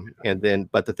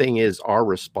 But the thing is, our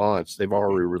response, they've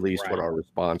already released what our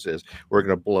response is. We're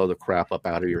going to blow the crap up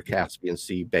out of your Caspian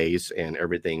Sea base and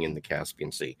everything in the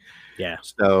Caspian Sea. Yeah.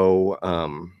 So,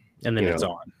 and then it's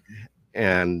on.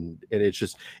 And it's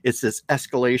this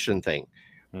escalation thing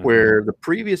where the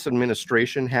previous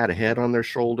administration had a head on their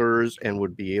shoulders and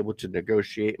would be able to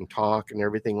negotiate and talk and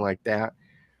everything like that.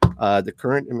 The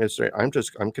current administration,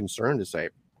 I'm concerned to say,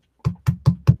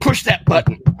 push that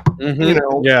button.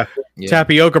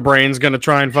 Tapioca brain's gonna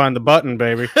try and find the button,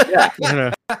 baby.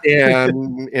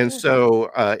 And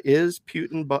so is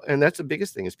Putin, and that's the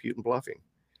biggest thing, is Putin bluffing.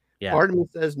 Part of me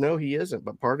says no, he isn't,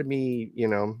 but part of me,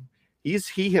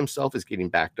 he himself is getting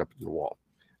backed up to the wall.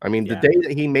 I mean, the day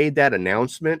that he made that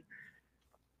announcement,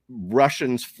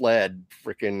 Russians fled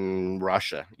freaking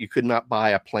Russia. You could not buy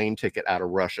a plane ticket out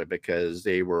of Russia because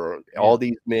all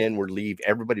these men were leaving.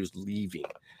 Everybody was leaving.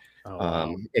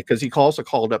 Because he also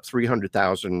called up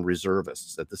 300,000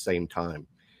 reservists at the same time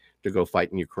to go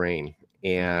fight in Ukraine,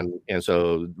 and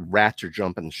so rats are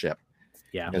jumping the ship.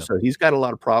 And so he's got a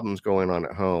lot of problems going on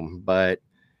at home. But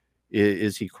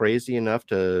is he crazy enough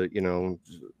to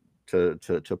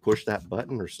to push that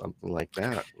button or something like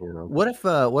that? What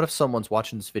if someone's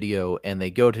watching this video and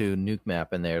they go to Nuke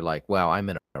Map and they're like, "Wow,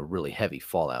 I'm in a really heavy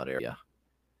fallout area."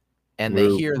 And they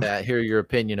hear your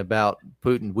opinion about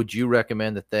Putin. Would you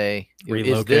recommend that they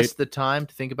relocate? Is this the time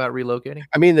to think about relocating?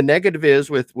 I mean, the negative is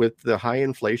with the high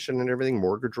inflation and everything,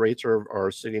 mortgage rates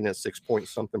are sitting at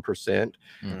 6%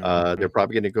 They're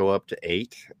probably going to go up to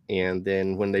 8%. And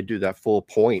then when they do that full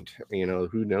point,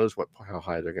 who knows how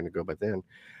high they're going to go by then.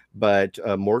 But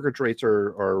mortgage rates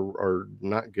are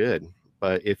not good.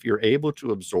 But if you're able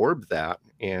to absorb that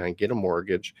and get a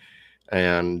mortgage,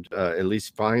 and at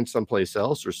least find someplace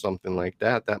else or something like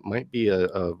that, that might be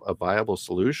a viable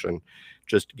solution,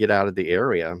 just to get out of the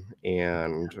area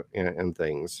and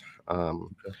things.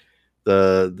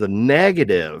 The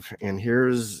negative, and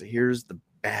here's the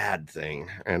bad thing,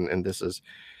 and this is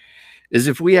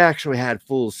if we actually had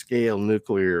full-scale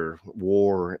nuclear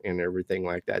war and everything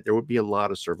like that, there would be a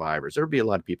lot of survivors. There would be a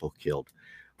lot of people killed.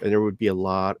 And there would be a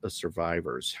lot of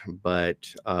survivors, but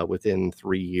within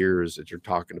 3 years, that you're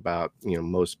talking about,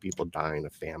 most people dying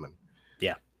of famine.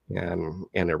 and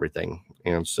everything.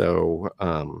 And so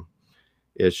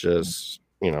it's just,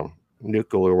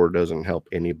 nuclear war doesn't help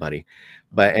anybody.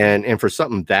 But and for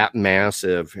something that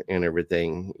massive and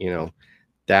everything,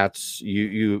 that's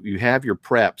you have your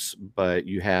preps, but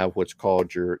you have what's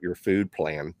called your food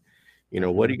plan.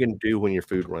 What are you going to do when your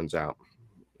food runs out?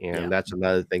 And that's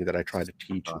another thing that I try to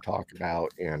teach and talk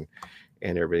about and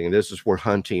everything. This is where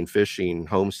hunting, fishing,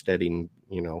 homesteading,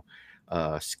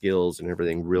 skills and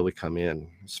everything really come in.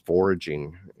 It's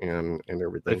foraging and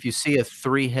everything. But if you see a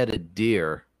 3-headed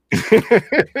deer,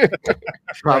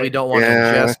 probably don't want to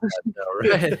ingest that, though,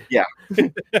 right?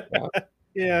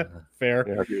 Yeah, fair.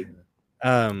 Yeah, dude.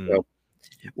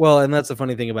 Well, and that's the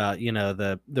funny thing about,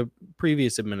 the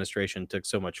previous administration took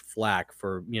so much flack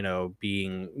for,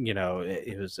 being,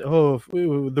 it was,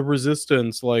 the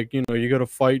resistance, like, you got to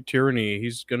fight tyranny.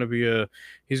 He's going to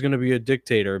be a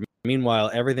dictator. Meanwhile,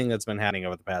 everything that's been happening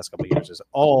over the past couple of years is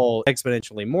all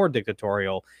exponentially more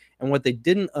dictatorial. And what they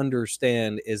didn't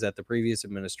understand is that the previous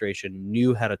administration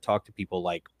knew how to talk to people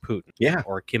like Putin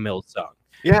or Kim Il-sung.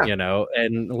 Yeah.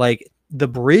 And like the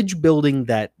bridge building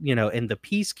that, and the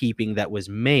peacekeeping that was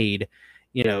made,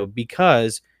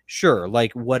 because sure,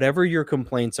 like whatever your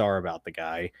complaints are about the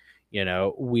guy,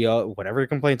 whatever your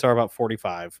complaints are about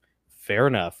 45, fair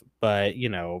enough. But,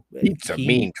 he's a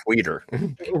mean tweeter.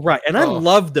 Right. And I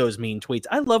love those mean tweets.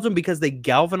 I love them because they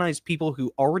galvanize people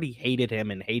who already hated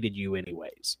him and hated you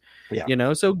anyways.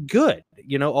 Yeah. So good.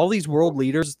 All these world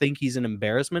leaders think he's an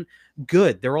embarrassment.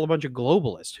 Good. They're all a bunch of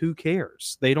globalists. Who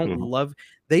cares? They don't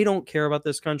they don't care about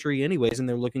this country anyways, and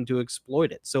they're looking to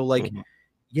exploit it. So like,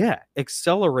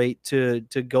 accelerate to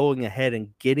going ahead and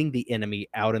getting the enemy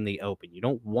out in the open. You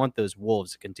don't want those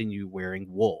wolves to continue wearing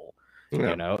wool.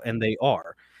 And they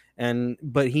are.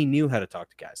 But he knew how to talk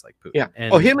to guys like Putin. Yeah.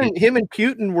 And him and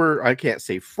Putin were, I can't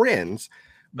say friends,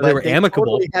 but they were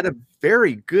amicable. Totally had a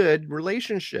very good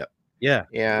relationship.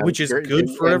 Yeah. Which is good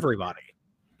for everybody.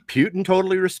 Putin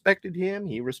totally respected him.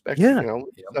 He respected,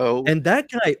 So, and that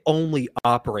guy only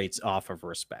operates off of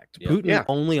respect. Putin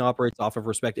only operates off of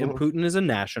respect. And Putin is a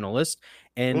nationalist.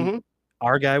 And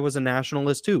our guy was a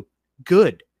nationalist too.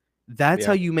 Good. That's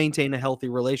how you maintain a healthy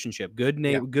relationship.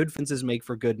 Good fences make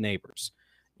for good neighbors,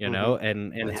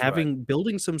 and that's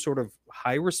building some sort of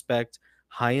high respect,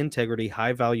 high integrity,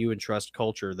 high value and trust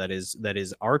culture that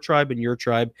is our tribe and your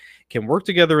tribe can work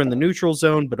together in the neutral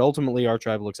zone, but ultimately our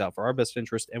tribe looks out for our best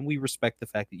interest and we respect the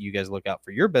fact that you guys look out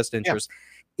for your best interest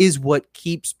is what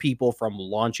keeps people from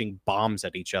launching bombs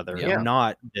at each other, and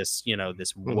not this,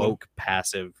 this woke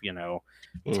passive,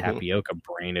 tapioca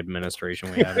brain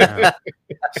administration we have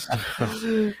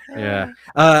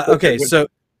now. Okay, so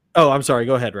I'm sorry,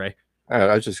 go ahead, Ray.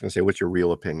 I was just gonna say, what's your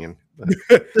real opinion?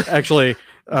 Actually,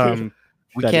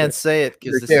 we can't say it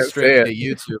because this is straight to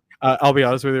YouTube. I'll be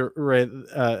honest with you, Ray. We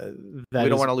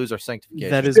don't want to lose our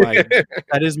sanctification.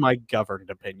 That is my governed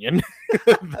opinion.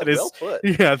 That is well put.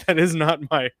 Yeah. That is not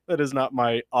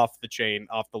my off the chain,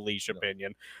 off the leash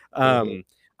opinion.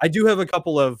 I do have a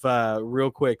couple of real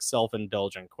quick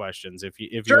self-indulgent questions, if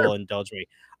you will indulge me.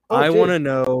 I want to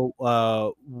know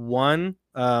one,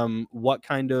 what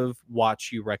kind of watch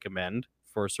you recommend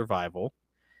for survival.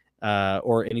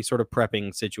 Or any sort of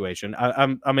prepping situation.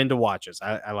 I'm into watches.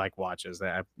 I like watches.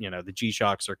 The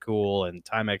G-Shocks are cool, and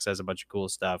Timex has a bunch of cool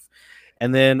stuff.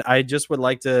 And then I just would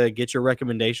like to get your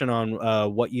recommendation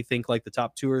on what you think like the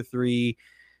top 2 or 3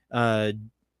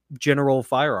 general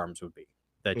firearms would be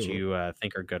that you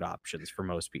think are good options for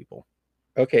most people.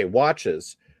 Okay,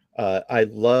 watches. I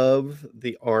love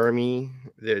the Army,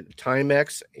 the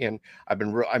Timex, and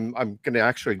I'm going to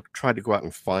actually try to go out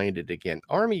and find it again.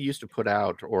 Army used to put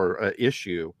out or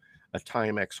issue a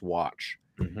Timex watch,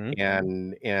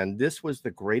 and this was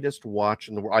the greatest watch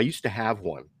in the world. I used to have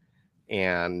one,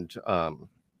 and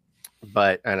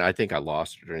I think I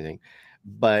lost it or anything.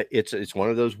 But it's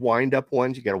one of those wind up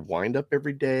ones. You got to wind up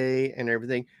every day and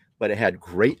everything. But it had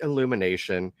great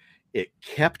illumination. It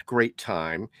kept great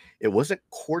time. It wasn't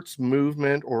quartz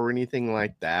movement or anything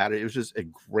like that. It was just a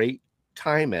great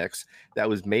Timex that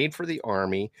was made for the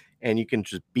Army, and you can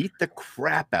just beat the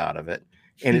crap out of it.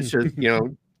 And it's just,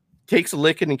 takes a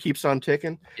licking and keeps on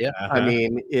ticking. Yeah. I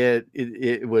mean,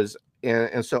 it was,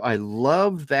 and so I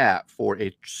love that for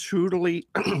a totally,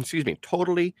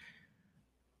 totally,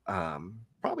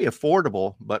 probably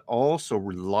affordable, but also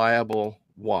reliable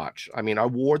watch. I mean, I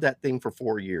wore that thing for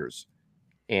 4 years.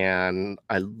 And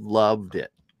I loved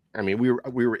it. I mean, we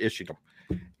were issued them,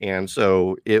 and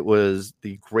so it was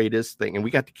the greatest thing. And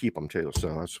we got to keep them too.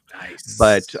 So that's nice.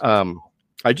 But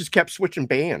I just kept switching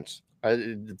bands.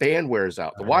 The band wears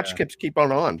out. The watch keep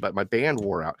on, but my band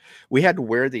wore out. We had to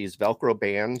wear these Velcro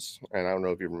bands, and I don't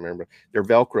know if you remember. They're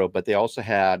Velcro, but they also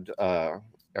had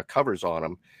covers on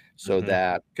them, so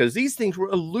that because these things were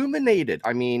illuminated.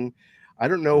 I mean, I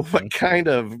don't know what kind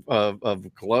of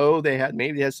glow they had.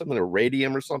 Maybe they had some of the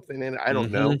radium or something in it. I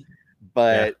don't know,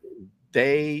 but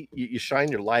you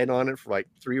shine your light on it for like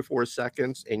 3 or 4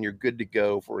 seconds, and you're good to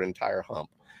go for an entire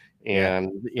hump.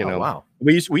 And you know, wow.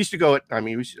 we used to go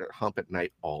we used to hump at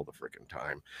night all the freaking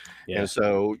time. And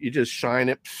so you just shine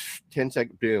it,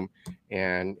 10-second boom,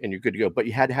 and you're good to go. But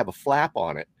you had to have a flap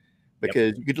on it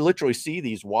because you could literally see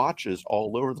these watches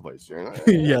all over the place.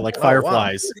 Yeah, like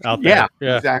fireflies out there.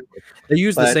 Yeah, exactly. They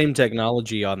use the same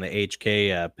technology on the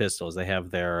HK pistols. They have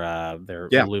their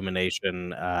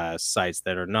illumination sights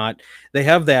that are not. They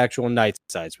have the actual night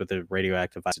sights with the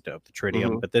radioactive isotope, the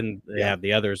tritium, but then they have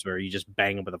the others where you just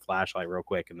bang them with a flashlight real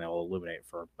quick and they'll illuminate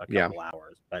for a couple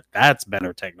hours. But that's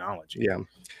better technology. Yeah.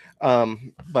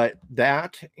 But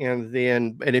that, and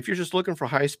if you're just looking for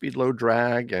high speed, low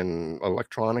drag, and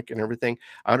electronic and everything,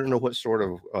 I don't know what sort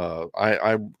of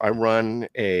I run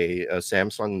a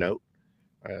Samsung Note,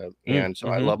 and so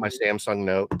I love my Samsung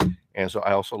Note, and so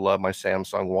I also love my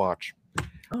Samsung watch.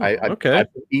 I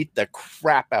eat the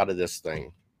crap out of this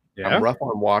thing. I'm rough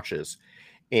on watches,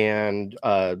 and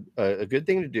a good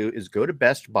thing to do is go to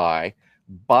Best Buy,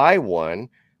 buy one.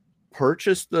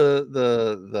 Purchase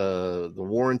the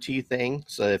warranty thing,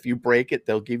 so if you break it,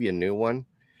 they'll give you a new one.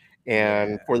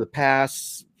 And for the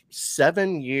past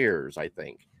 7 years, I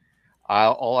think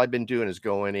all I've been doing is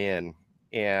going in,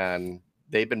 and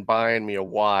they've been buying me a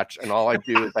watch, and all I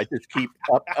do is I just keep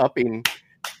upping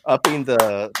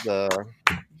the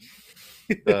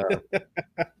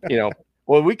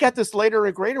well, we got this later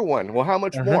and greater one. Well, how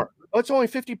much more? Oh, it's only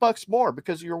 $50 more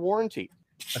because of your warranty.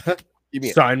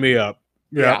 Sign me up.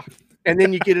 Yeah. And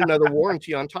then you get another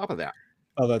warranty on top of that.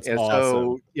 Oh, that's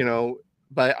awesome. So,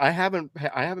 but I haven't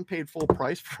paid full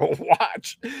price for a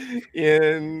watch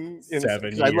in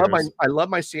 7 years. I love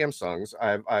my Samsungs.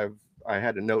 I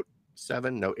had a Note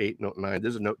 7, Note 8, Note 9.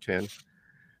 This is a Note 10.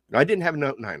 No, I didn't have a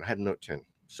Note 9. I had a Note 10.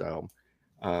 So,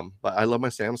 but I love my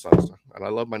Samsungs and I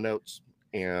love my Notes.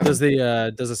 And does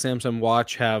the Samsung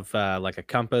watch have like a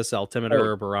compass,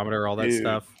 altimeter, barometer, all that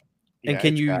stuff? And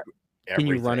can you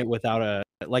run it without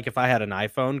like if I had an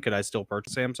iPhone, could I still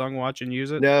purchase a Samsung watch and use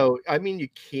it? No, I mean you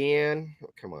can. Oh,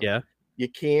 come on. Yeah. You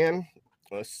can.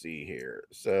 Let's see here.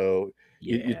 So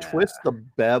you twist the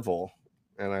bevel,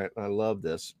 and I love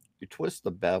this. You twist the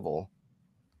bevel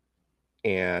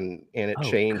and it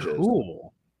changes.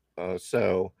 Cool.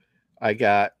 So I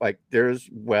got like there's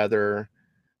weather.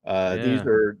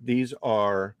 These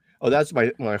are that's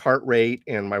my heart rate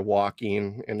and my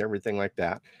walking and everything like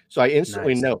that. So I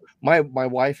instantly know. My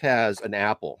wife has an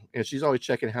Apple, and she's always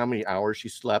checking how many hours she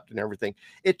slept and everything.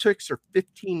 It takes her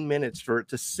 15 minutes for it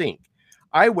to sync.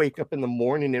 I wake up in the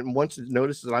morning, and once it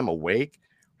notices that I'm awake,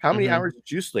 how many hours did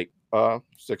you sleep?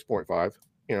 6.5.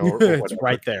 Or it's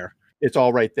right there. It's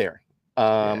all right there.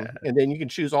 And then you can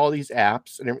choose all these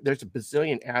apps, and there's a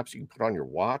bazillion apps you can put on your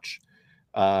watch.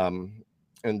 And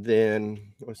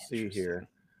then let's see here.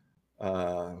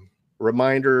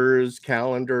 Reminders,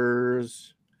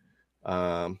 calendars,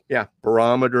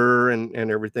 barometer and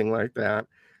everything like that.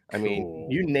 I mean,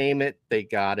 you name it, they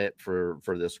got it for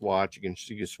this watch. You can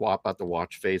swap out the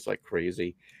watch face like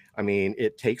crazy. I mean,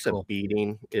 it takes a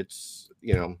beating. It's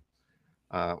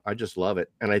I just love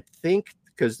it. And I think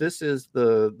because this is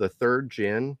the third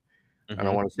gen, and I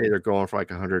want to say they're going for like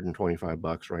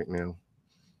 $125 right now,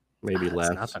 maybe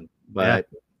less. Nothing. But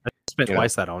I spent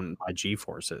twice that on my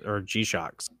G-Forces or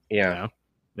G-Shocks. Yeah.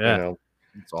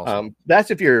 It's awesome.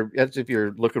 That's if you're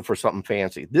looking for something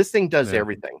fancy. This thing does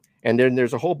everything. And then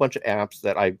there's a whole bunch of apps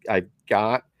that I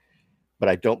got, but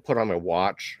I don't put on my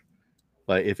watch.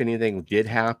 But if anything did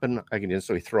happen, I can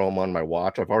instantly throw them on my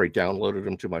watch. I've already downloaded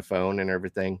them to my phone and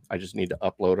everything. I just need to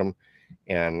upload them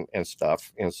and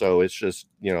stuff. And so it's just,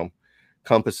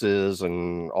 compasses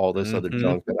and all this other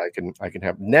junk that I can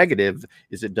have. Negative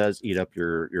is it does eat up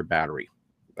your battery.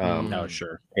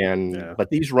 Sure. And but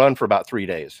these run for about 3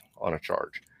 days on a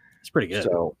charge. It's pretty good.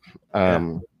 So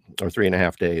or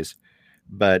 3.5 days.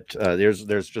 But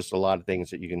there's just a lot of things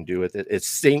that you can do with it. It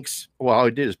syncs. Well, all I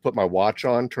did is put my watch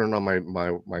on, turn on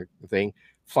my thing,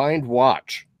 find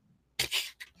watch.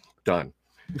 Done.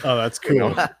 Oh, that's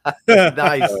cool.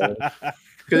 Nice.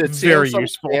 Because it's very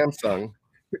useful. useful. Samsung,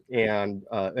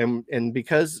 and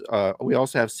because we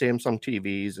also have Samsung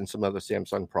TVs and some other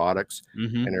Samsung products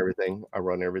and everything. I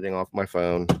run everything off my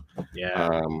phone.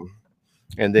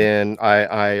 And then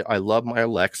I love my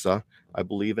Alexa. I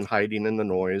believe in hiding in the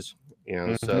noise. You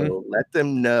know, so let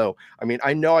them know. I mean,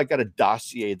 I know I got a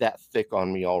dossier that thick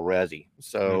on me already,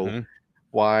 so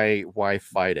why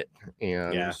fight it?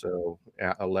 And so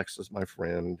Alexa's my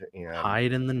friend, and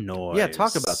hide in the noise. Yeah,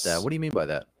 talk about that. What do you mean by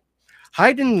that?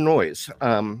 Hide in the noise.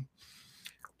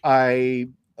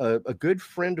 A good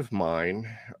friend of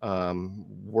mine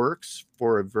works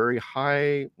for a very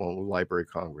high, Library of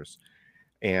Congress,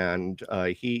 and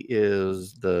he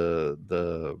is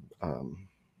the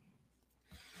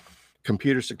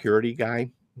computer security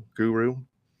guru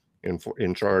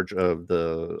in charge of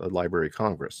the Library of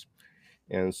Congress.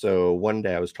 And so one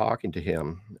day I was talking to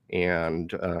him, and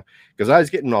because I was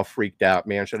getting all freaked out,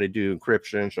 man, should I do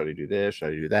encryption? Should I do this? Should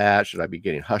I do that? Should I be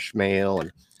getting hush mail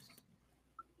and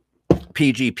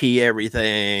PGP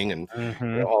everything and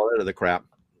all that other crap?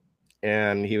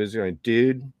 And he was going,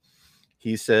 dude,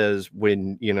 he says,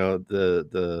 when,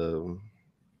 the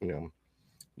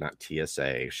not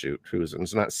TSA,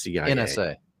 it's not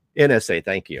CIA. NSA,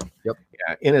 thank you. Yep.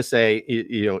 Yeah, NSA,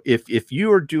 if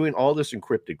you are doing all this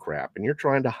encrypted crap and you're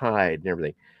trying to hide and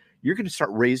everything, you're going to start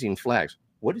raising flags.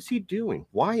 What is he doing?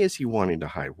 Why is he wanting to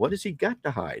hide? What has he got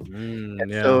to hide?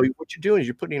 So what you're doing is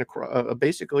you're putting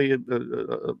basically a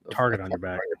target on your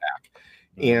back.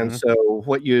 And so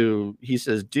he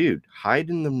says, dude, hide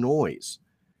in the noise.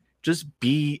 Just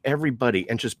be everybody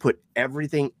and just put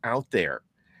everything out there.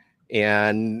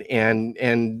 And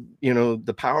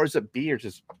the powers that be are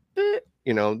just,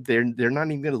 they're not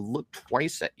even going to look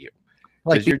twice at you.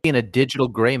 Like you're being a digital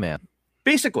gray man.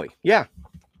 Basically, yeah.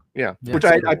 Which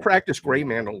I practice gray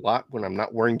man a lot when I'm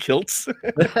not wearing kilts.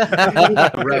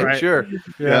 right, sure.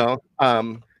 Yeah.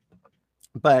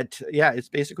 But yeah, it's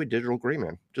basically digital gray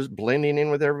man, just blending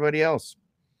in with everybody else.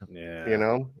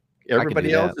 Yeah.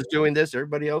 Everybody else is doing this.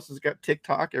 Everybody else has got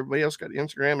TikTok. Everybody else got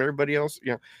Instagram. Everybody else,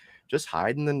 just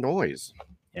hide in the noise.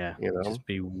 Yeah, just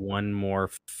be one more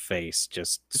face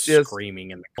just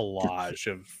screaming in the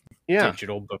collage of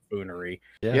digital buffoonery.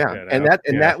 And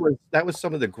that was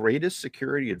some of the greatest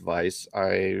security advice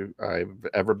I've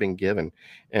ever been given,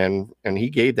 and he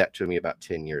gave that to me about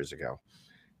 10 years ago,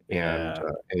 and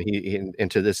he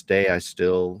to this day I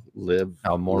still live.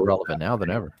 How more relevant now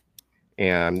than ever.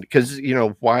 And because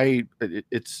why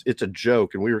it's a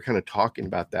joke, and we were kind of talking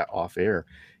about that off air.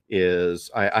 Is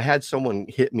I had someone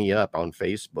hit me up on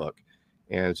Facebook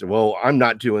and said, well, I'm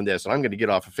not doing this, and I'm going to get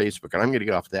off of Facebook, and I'm going to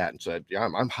get off that, and said, yeah,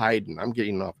 I'm hiding, I'm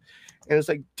getting off. And it's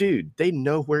like, dude, they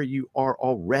know where you are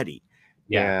already,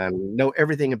 and know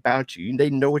everything about you. They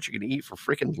know what you're going to eat for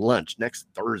freaking lunch next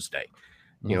Thursday,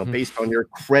 based on your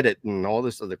credit and all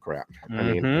this other crap. I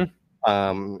mean,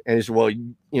 and he said, well,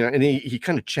 and he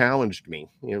kind of challenged me.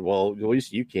 Well, at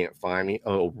least you can't find me.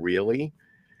 Oh, really?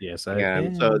 Yes, so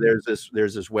there's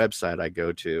this website I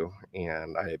go to,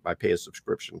 and I pay a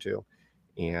subscription to,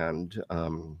 and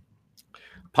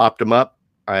popped them up.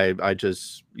 I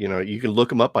just you can look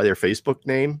them up by their Facebook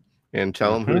name and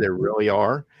tell them who they really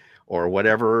are or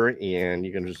whatever, and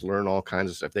you can just learn all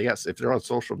kinds of stuff. If they're on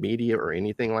social media or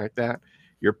anything like that,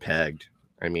 you're pegged.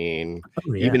 I mean,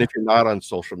 even if you're not on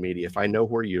social media, if I know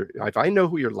who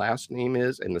your last name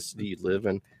is and the city you live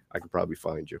in, I could probably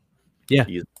find you. Yeah.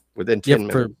 Within 10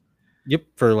 minutes.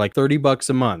 For like $30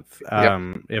 a month.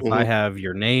 If I have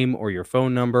your name or your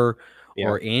phone number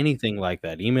or anything like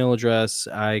that, email address,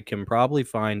 I can probably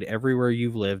find everywhere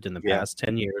you've lived in the past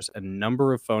 10 years, a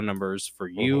number of phone numbers for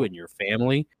you and your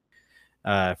family,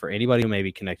 for anybody who may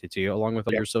be connected to you, along with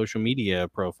all your social media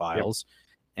profiles.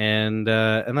 And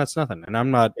that's nothing. And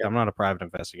I'm not a private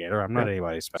investigator. I'm not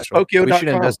anybody special. We should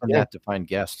invest in that to find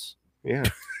guests. Yeah.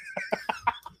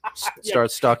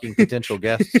 Start stalking potential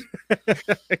guests.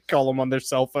 Call them on their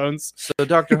cell phones. So,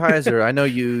 Dr. Heiser, I know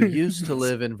you used to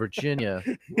live in Virginia.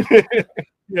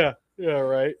 Yeah,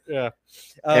 right. Yeah.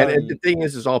 And the thing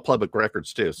is all public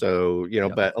records too. So,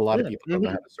 but a lot of people don't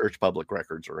know how to search public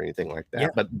records or anything like that. Yeah.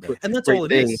 But and that's all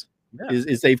it is.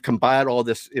 Is they've compiled all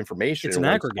this information. It's an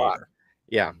aggregator. Spot.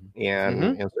 Yeah,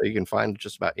 and so you can find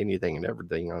just about anything and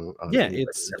everything on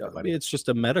it's just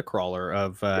a meta crawler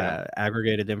of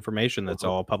aggregated information that's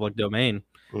all public domain.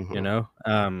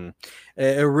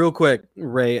 Real quick,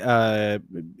 Ray,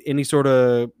 any sort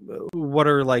of what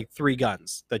are like 3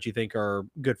 guns that you think are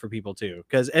good for people too?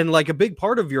 And like a big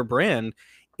part of your brand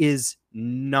is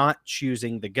not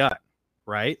choosing the gun.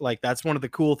 Right? Like that's one of the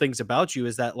cool things about you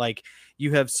is that like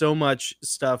you have so much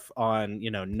stuff on,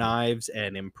 knives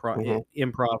and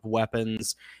improv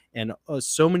weapons and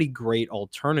so many great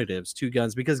alternatives to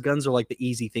guns, because guns are like the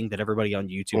easy thing that everybody on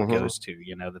YouTube goes to,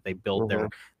 that they build their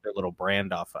little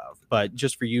brand off of. But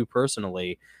just for you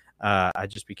personally,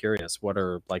 I'd just be curious, what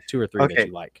are like 2 or 3 that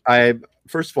you like?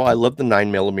 First of all, I love the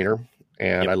 9mm.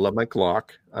 and I love my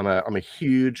Glock. I'm a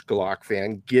huge Glock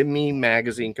fan. Give me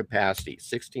magazine capacity,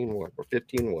 16-1 or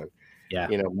 15-1. Yeah.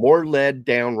 More lead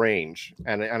down range.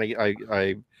 And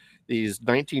I these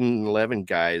 1911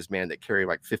 guys, man, that carry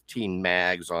like 15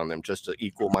 mags on them just to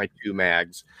equal my 2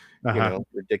 mags.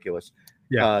 Ridiculous.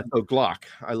 Yeah. So Glock.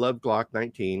 I love Glock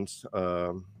 19s.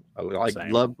 I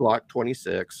love Glock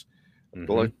 26.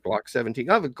 Glock 17.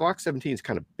 Oh, the Glock 17 is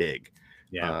kind of big.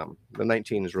 Yeah. The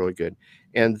 19 is really good.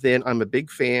 And then I'm a big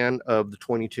fan of the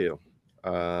 22.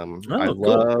 I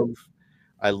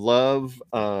love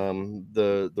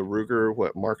the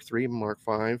Ruger, Mark 3, Mark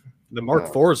 5. The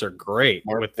Mark 4s are great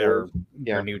with their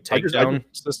new takedown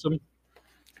system.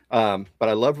 But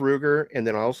I love Ruger, and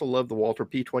then I also love the Walther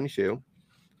P22.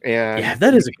 And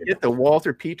that is a good get the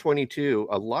Walther P22.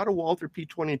 A lot of Walther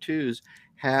P22s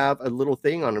have a little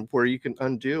thing on them where you can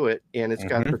undo it, and it's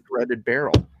got the threaded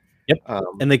barrel. Yep.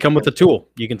 And they come with a tool.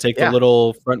 You can take the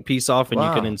little front piece off, and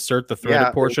you can insert the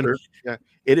threaded portion.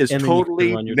 It is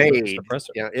totally made.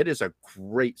 Yeah, it is a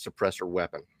great suppressor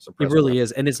weapon. It really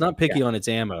is, and it's not picky on its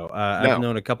ammo. I've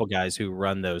known a couple guys who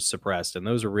run those suppressed, and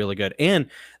those are really good.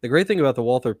 And the great thing about the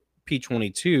Walther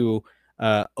P22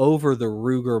 over the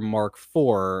Ruger Mark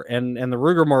IV, and the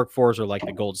Ruger Mark IVs are like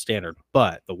the gold standard,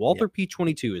 but the Walther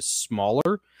P22 is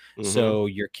smaller, so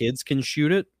your kids can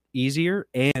shoot it easier,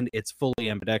 and it's fully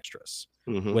ambidextrous.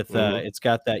 It's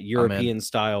got that European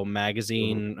style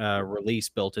magazine release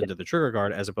built into the trigger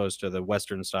guard as opposed to the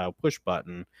Western style push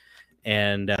button,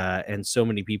 and so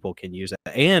many people can use it.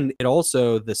 And it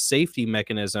also, the safety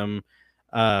mechanism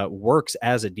works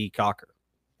as a decocker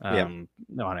on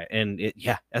it, and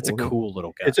that's a cool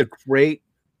little gun. It's a great,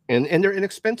 and they're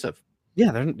inexpensive.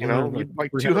 Yeah, they're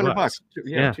like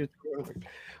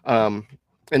 $200.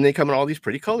 And they come in all these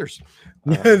pretty colors.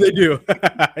 They do.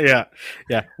 Yeah.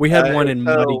 We had one in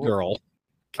Muddy Girl.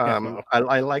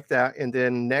 I like that. And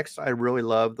then next, I really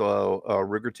love the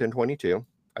Ruger 1022.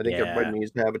 I think everybody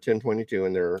needs to have a 1022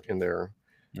 in their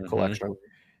collection.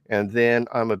 And then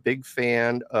I'm a big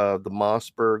fan of the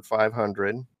Mossberg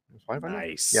 500. 500?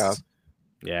 Nice.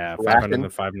 Yeah. 500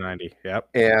 and 590. Yep.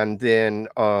 And then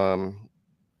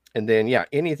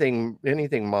anything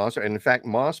Mossberg. And in fact,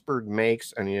 Mossberg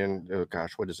makes,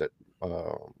 what is it?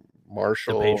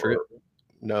 Marshall. The Patriot?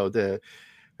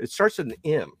 It starts with an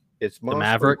M. It's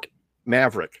Mossberg. The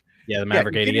Maverick. Yeah, the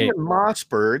Maverick 88.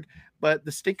 Mossberg, but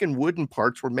the stinking wooden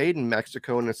parts were made in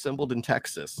Mexico and assembled in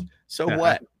Texas. So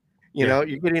what? You're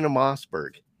getting a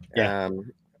Mossberg. Yeah.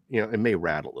 It may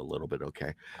rattle a little bit,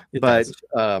 okay.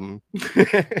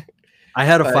 I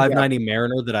had a 590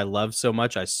 Mariner that I loved so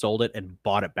much, I sold it and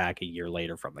bought it back a year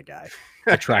later from the guy.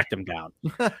 I tracked him down.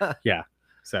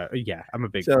 So I'm a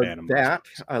big fan of that.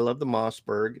 I love the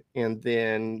Mossberg, and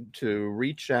then to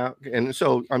reach out, and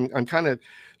so I'm kind of,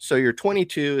 so your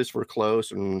 22 is for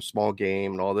close and small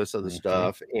game and all this other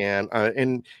stuff, and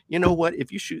you know what?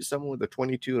 If you shoot someone with a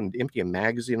 22 and empty a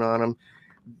magazine on them,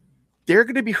 they're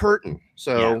going to be hurting.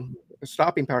 So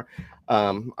stopping power.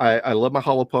 I love my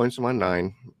hollow points on my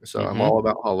 9, so I'm all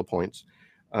about hollow points.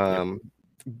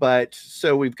 But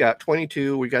so we've got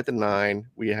 22, we got the 9,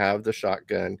 we have the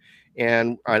shotgun,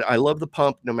 and I love the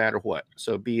pump no matter what.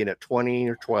 So being at 20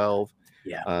 or 12,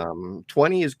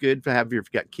 20 is good to have if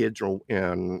you've got kids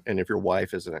and if your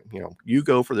wife isn't, you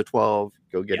go for the 12,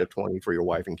 go get a 20 for your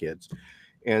wife and kids.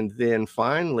 And then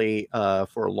finally,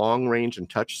 for a long range and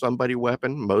touch somebody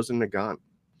weapon, Mosin Nagant.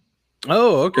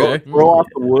 Oh, okay. Throw off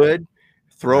the wood,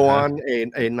 throw on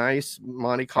a nice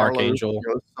Monte Carlo Archangel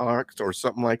or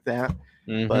something like that.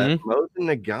 But Mosin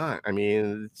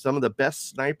Nagant, some of the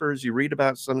best snipers you read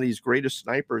about, some of these greatest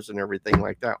snipers and everything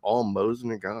like that, all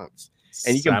Mosin Nagants,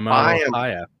 and you can buy them.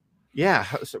 Yeah,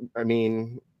 so,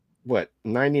 what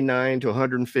 99 to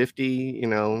 150?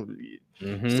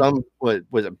 Some was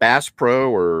it Bass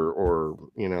Pro or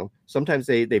sometimes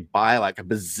they buy like a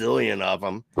bazillion of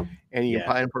them, and you can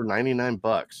buy them for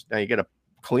 $99. Now you got to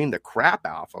clean the crap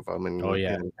off of them and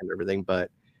everything,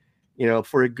 but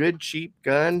for a good cheap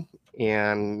gun,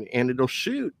 and it'll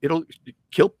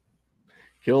kill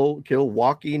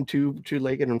walking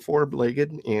two-legged and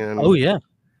four-legged, and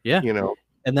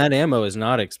and that ammo is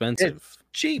not expensive. It's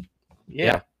cheap.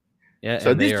 Yeah.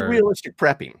 So this is realistic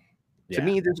prepping. To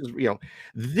me, this is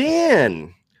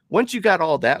then once you got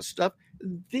all that stuff,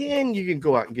 then you can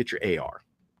go out and get your AR.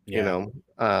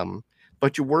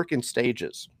 But you work in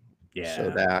stages. So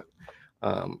that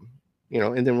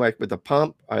and then like with the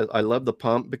pump, I love the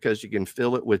pump because you can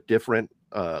fill it with different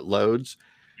loads.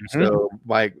 So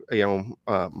like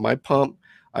my pump,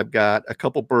 I've got a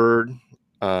couple bird,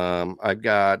 I've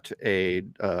got a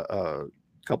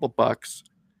couple bucks,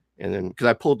 and then because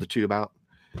I pulled the tube out,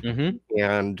 and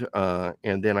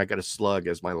then I got a slug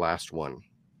as my last one.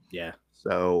 Yeah.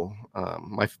 So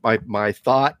my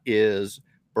thought is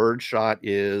bird shot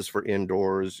is for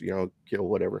indoors, kill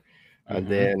whatever. And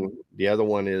then the other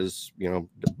one is, the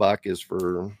buck is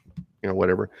for,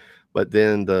 whatever. But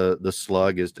then the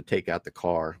slug is to take out the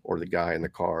car or the guy in the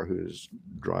car who's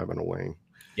driving away.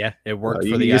 Yeah, it worked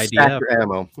You for the can stack IDF. your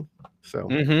ammo. So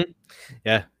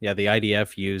yeah, the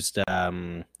IDF used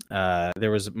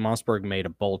there was Mossberg made a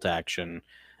bolt action.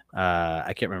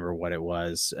 I can't remember what it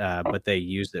was, but they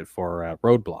used it for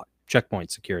roadblock checkpoint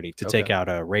security to take out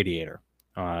a radiator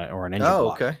or an engine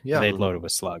block. Okay, yeah. They'd load it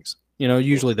with slugs.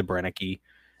 Usually the Brennicky,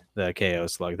 the KO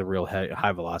slug, the real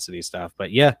high velocity stuff.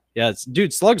 But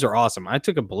dude, slugs are awesome. I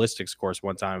took a ballistics course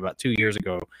one time about 2 years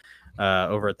ago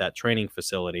over at that training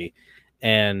facility.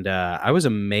 And I was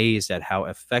amazed at how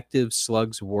effective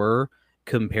slugs were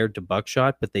compared to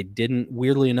buckshot, but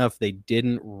weirdly enough, they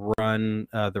didn't run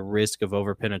the risk of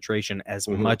overpenetration as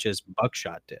much as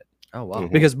buckshot did. Oh, wow.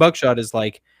 Because buckshot is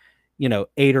like,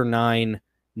 8 or 9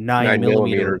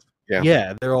 millimeters.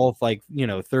 Yeah, they're all like,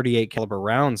 38 caliber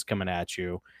rounds coming at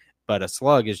you. But a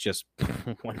slug is just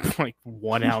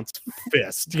 1.1 ounce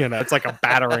fist. It's like a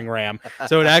battering ram.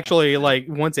 So it actually, like,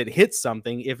 once it hits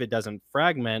something, if it doesn't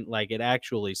fragment, like, it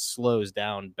actually slows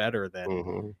down better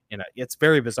than it's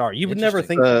very bizarre. You would never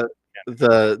think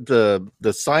the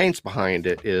science behind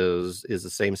it is the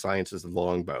same science as the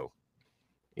longbow.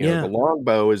 The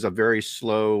longbow is a very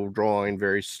slow drawing,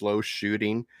 very slow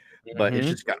shooting, but it's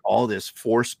just got all this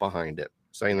force behind it.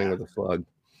 Same thing with the slug.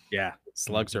 Yeah,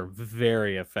 slugs are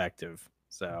very effective.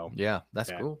 So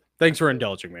that's cool. Thanks for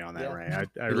indulging me on that, Ray. I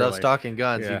really love talking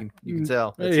guns. Yeah. You can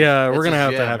tell. We're gonna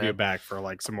have to have you back for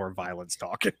like some more violence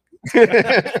talking. What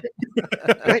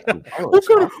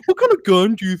kind of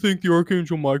gun do you think the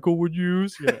Archangel Michael would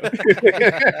use? If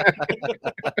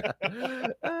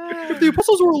the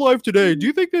apostles were alive today, do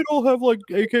you think they'd all have like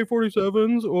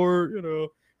AK-47s or it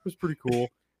was pretty cool?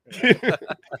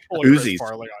 Uzis.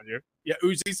 On you. Yeah,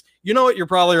 Uzis. You know what? You're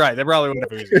probably right. They probably would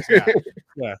have Uzis.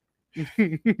 Yeah.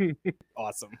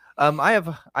 Awesome. I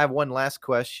have one last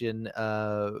question.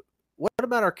 What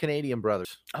about our Canadian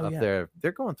brothers up there?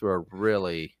 They're going through a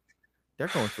really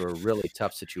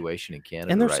tough situation in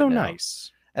Canada, and they're right so now.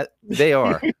 nice. They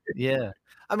are. Yeah.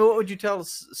 I mean, what would you tell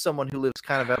someone who lives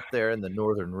kind of up there in the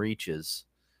northern reaches?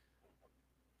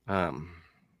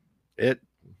 It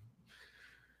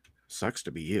sucks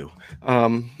to be you.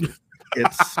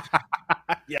 It's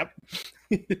yep.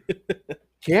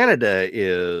 Canada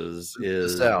is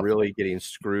really getting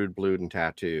screwed, blued, and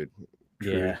tattooed.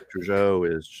 Trudeau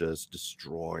is just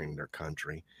destroying their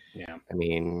country. Yeah. I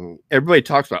mean, everybody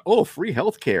talks about free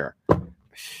healthcare.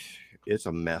 It's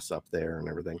a mess up there and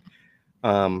everything.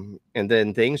 And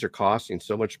then things are costing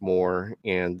so much more,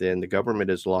 and then the government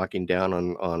is locking down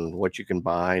on what you can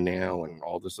buy now and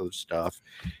all this other stuff.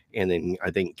 And then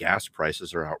I think gas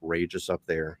prices are outrageous up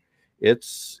there.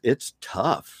 It's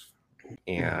tough.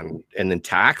 And then the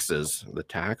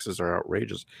taxes are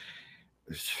outrageous.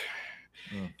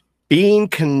 Being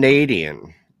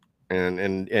Canadian, and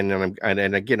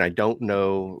again, I don't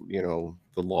know,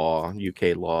 the law,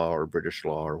 UK law or British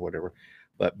law or whatever.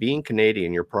 But being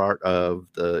Canadian, you are part of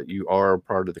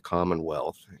the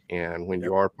Commonwealth. And when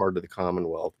you are part of the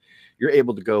Commonwealth, you're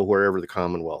able to go wherever the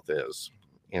Commonwealth is.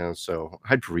 And so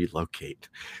I'd relocate,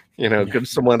 go to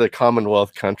some other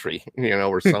Commonwealth country,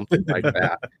 or something like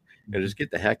that. And just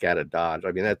get the heck out of Dodge.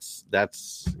 I mean,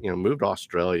 that's move to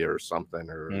Australia or something,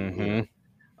 or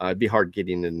it'd be hard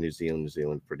getting into New Zealand. New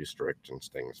Zealand's pretty strict and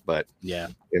things, but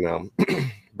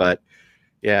but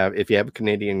yeah, if you have a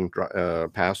Canadian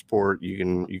passport, you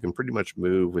can pretty much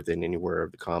move within anywhere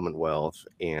of the Commonwealth,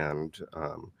 and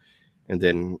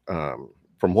then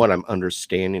from what I'm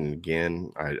understanding,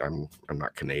 again, I'm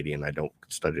not Canadian. I don't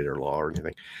study their law or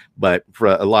anything, but for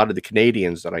a lot of the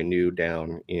Canadians that I knew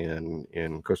down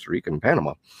in Costa Rica and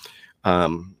Panama,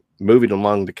 moving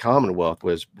along the Commonwealth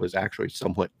was actually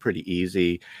somewhat pretty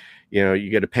easy.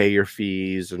 You got to pay your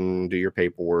fees and do your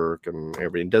paperwork and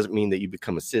everything. It doesn't mean that you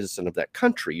become a citizen of that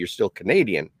country. You're still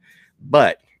Canadian,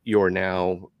 but you're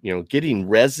now, getting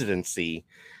residency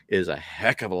is a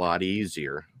heck of a lot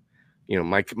easier.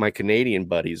 My Canadian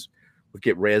buddies would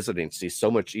get residency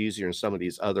so much easier in some of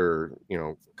these other,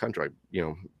 country,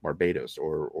 Barbados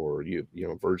or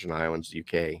Virgin Islands,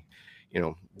 UK.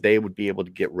 They would be able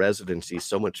to get residency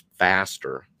so much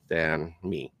faster than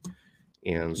me.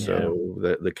 And so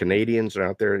the Canadians are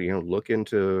out there, look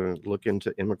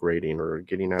into immigrating or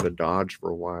getting out of Dodge for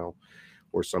a while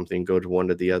or something, go to one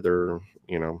of the other,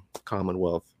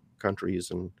 Commonwealth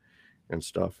countries and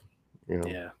stuff.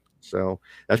 Yeah. So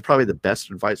that's probably the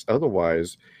best advice.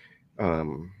 Otherwise,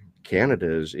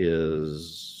 Canada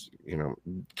is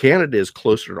Canada is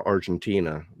closer to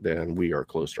Argentina than we are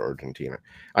close to Argentina.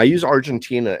 I use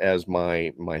Argentina as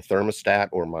my thermostat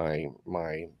or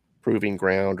my proving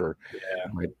ground or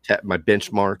my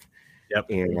benchmark. Yep.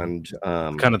 And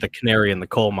kind of the canary in the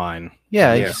coal mine.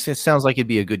 Yeah, it sounds like it'd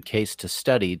be a good case to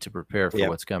study to prepare for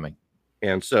what's coming.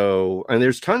 And so, and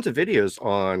there's tons of videos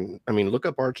on, I mean, look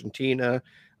up Argentina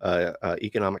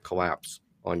economic collapse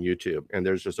on YouTube, and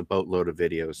there's just a boatload of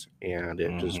videos, and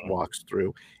it just walks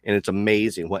through, and it's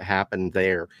amazing what happened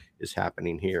there is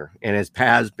happening here, and it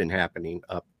has been happening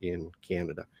up in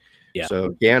Canada. Yeah.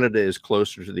 So Canada is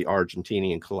closer to the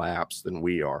Argentinian collapse than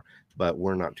we are, but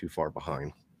we're not too far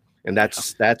behind. And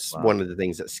that's one of the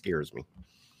things that scares me.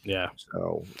 Yeah.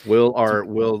 So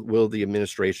will the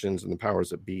administrations and the powers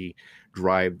that be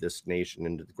drive this nation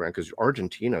into the ground? Because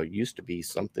Argentina used to be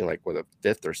something like the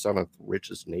 5th or 7th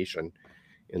richest nation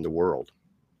in the world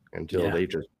until they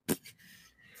just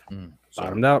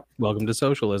bottomed out. Welcome to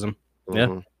socialism.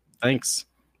 Yeah. Thanks,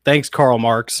 Karl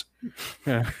Marx.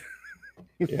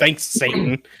 Thanks,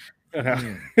 Satan.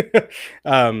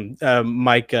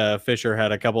 Mike Fisher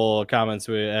had a couple of comments.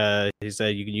 He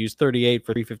said you can use 38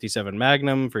 for 357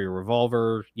 Magnum for your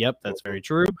revolver. Yep, that's very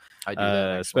true. I do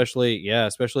that, especially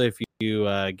if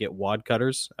you get wad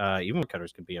cutters. Even wad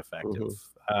cutters could be effective.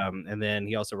 And then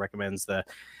he also recommends the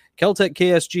Kilted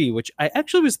KSG, which I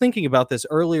actually was thinking about this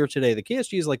earlier today. The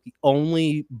KSG is like the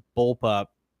only bullpup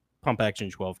pump action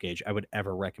 12 gauge I would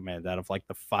ever recommend out of like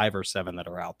the 5 or 7 that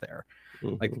are out there.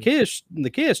 Like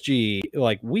the KSG,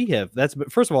 like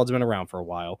first of all, it's been around for a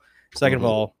while. Second of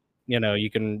all, you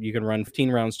can run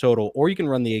 15 rounds total, or you can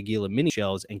run the Aguila mini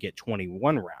shells and get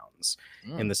 21 rounds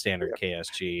in the standard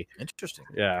KSG. Interesting.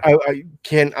 Yeah.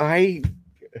 Can I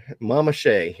Mama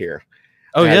Shay here?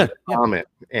 Oh yeah. Comment.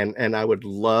 And I would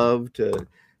love to.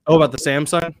 Oh, about the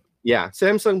Samsung? Yeah.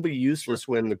 Samsung will be useless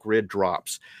when the grid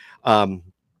drops. And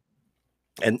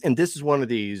this is one of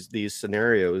these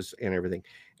scenarios and everything.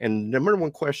 And the number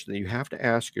one question that you have to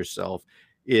ask yourself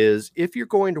is, if you're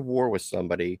going to war with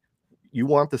somebody, you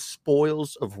want the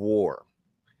spoils of war.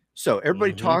 So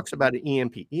everybody talks about an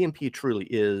EMP. EMP truly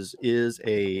is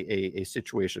a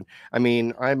situation. I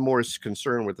mean, I'm more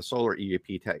concerned with the solar EMP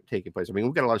taking place. I mean,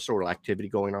 we've got a lot of solar activity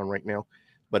going on right now,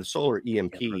 but a solar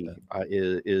EMP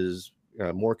is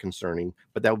more concerning,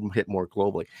 but that would hit more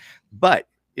globally. But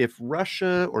if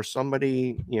Russia or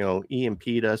somebody,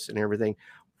 EMP'd us and everything,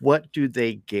 what do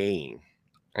they gain?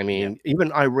 I mean,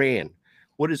 even Iran,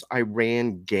 what does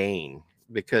Iran gain?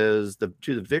 Because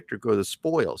to the victor go the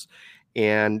spoils.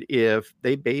 And if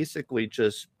they basically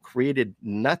just created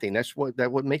nothing, that's what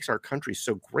makes our country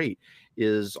so great,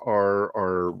 is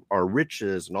our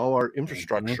riches and all our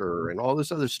infrastructure and all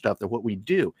this other stuff, that what we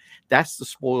do, that's the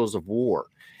spoils of war.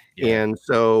 And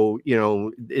so,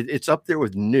 it's up there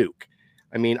with nuke.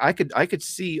 I mean, I could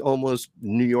see almost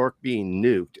New York being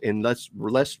nuked, and let's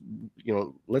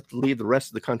leave the rest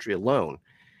of the country alone.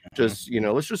 Just,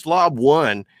 let's just lob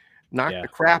one, knock the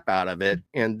crap out of it,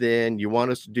 and then you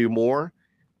want us to do more?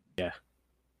 Yeah.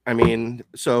 I mean,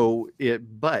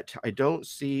 but I don't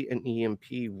see an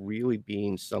EMP really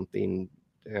being something.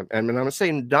 I mean, I'm not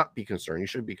saying not be concerned. You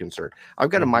should be concerned. I've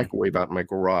got a microwave out in my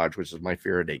garage, which is my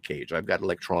Faraday cage. I've got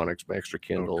electronics, my extra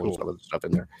Kindle, and some of the stuff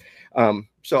in there.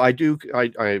 So I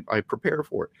prepare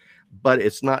for it, but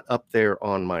it's not up there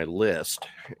on my list.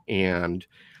 And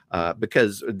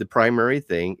because the primary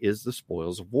thing is the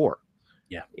spoils of war.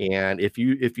 Yeah. And if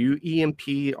you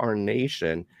EMP our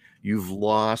nation, you've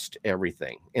lost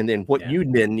everything. And then what you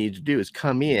then need to do is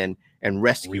come in and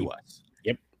rescue us.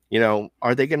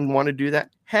 Are they going to want to do that?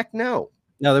 Heck no.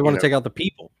 No, they want to take out the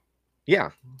people. Yeah.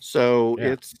 So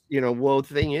it's, the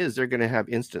thing is, they're going to have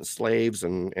instant slaves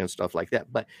and stuff like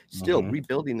that. But still,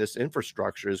 rebuilding this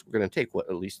infrastructure is going to take,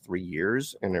 at least 3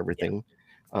 years and everything.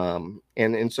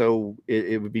 And so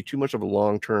it would be too much of a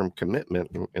long-term commitment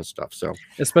and stuff. So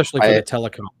especially for the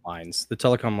telecom lines. The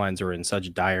telecom lines are in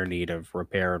such dire need of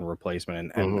repair and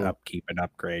replacement and upkeep and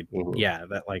upgrade. Yeah,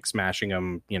 that like smashing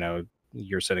them,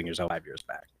 you're setting yourself 5 years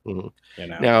back.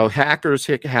 Now, hackers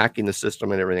hacking the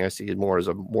system and everything, I see it more as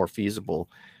a more feasible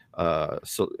thing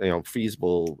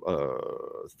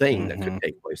that could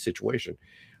take place situation.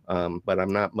 But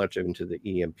I'm not much into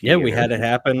the EMP. Yeah, we had it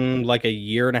happen like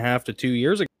 1.5 to 2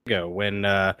 years ago when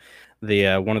the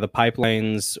one of the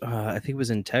pipelines, I think it was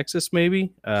in Texas,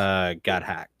 maybe, got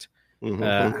hacked.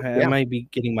 I might be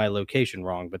getting my location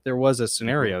wrong, but there was a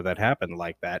scenario that happened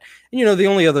like that. And, the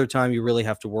only other time you really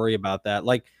have to worry about that,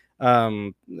 like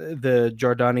the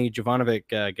Giordani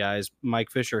Jovanovic guys,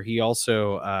 Mike Fisher, he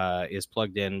also is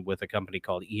plugged in with a company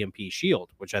called EMP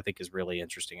Shield, which I think is really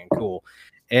interesting and cool.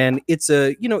 And it's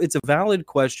a valid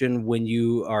question when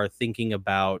you are thinking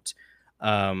about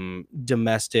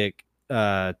domestic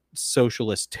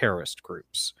socialist terrorist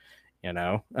groups,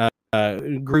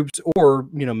 groups, or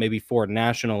maybe for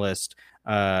nationalist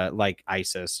like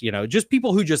ISIS, just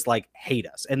people who just like hate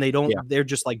us, and they're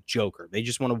just like Joker. They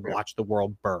just want to watch the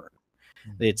world burn.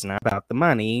 It's not about the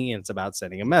money, it's about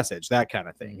sending a message, that kind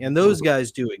of thing. And those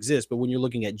guys do exist, but when you're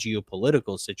looking at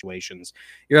geopolitical situations,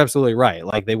 you're absolutely right.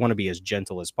 Like, they want to be as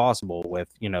gentle as possible with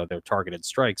their targeted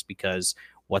strikes, because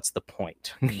what's the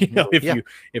point if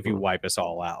you wipe us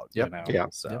all out?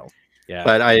 So yeah.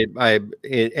 But and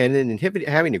in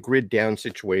having a grid down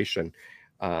situation,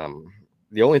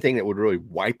 the only thing that would really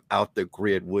wipe out the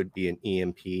grid would be an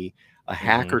EMP. A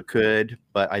hacker could,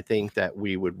 but I think that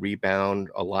we would rebound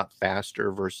a lot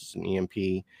faster versus an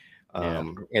EMP.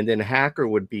 And then a hacker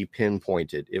would be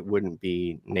pinpointed. It wouldn't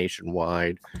be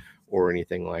nationwide or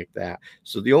anything like that.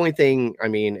 So the only thing, I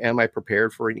mean, am I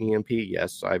prepared for an EMP?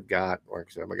 Yes, I've got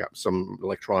some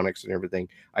electronics and everything.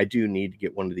 I do need to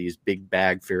get one of these big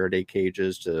bag Faraday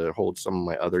cages to hold some of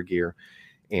my other gear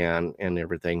and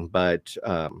everything. But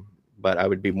I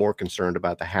would be more concerned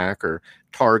about the hacker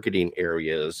targeting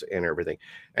areas and everything.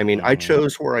 I mean, I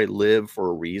chose where I live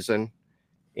for a reason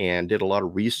and did a lot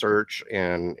of research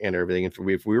and everything. If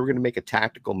we were going to make a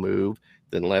tactical move,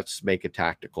 then let's make a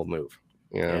tactical move.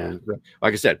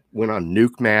 Like I said, went on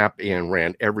Nuke Map and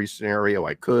ran every scenario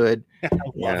I could.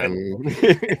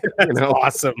 That's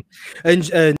awesome.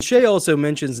 And Shay also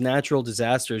mentions natural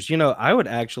disasters. I would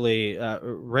actually,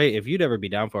 Ray, if you'd ever be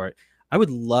down for it, I would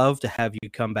love to have you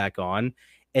come back on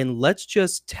and let's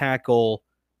just tackle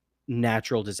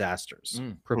natural disasters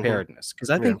preparedness, because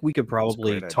I think we could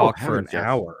probably talk for an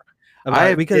hour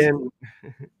about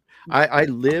I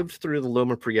lived through the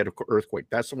Loma Prieta earthquake.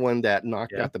 That's the one that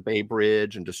knocked out the Bay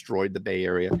Bridge and destroyed the Bay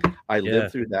Area. I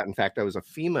lived through that. In fact, I was a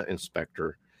FEMA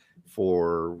inspector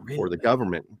for the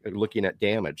government looking at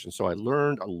damage, and so I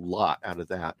learned a lot out of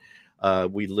that. I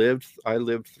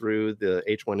lived through the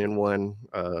H1N1,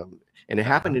 and it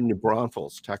happened in New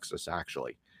Braunfels, Texas,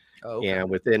 actually. And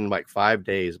within like 5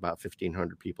 days, about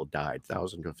 1,500 people died.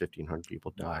 1,000 to 1,500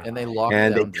 people died. And they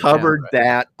covered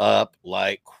that up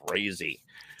like crazy.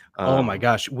 Oh my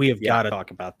gosh, we have got to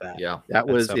talk about that. Yeah, that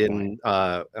was in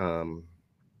I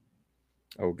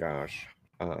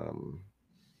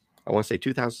want to say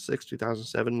 2006,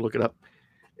 2007. Look it up.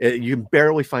 You can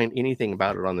barely find anything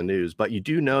about it on the news, but you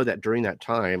do know that during that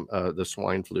time, the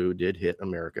swine flu did hit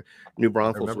America. New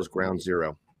Braunfels was ground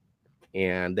zero,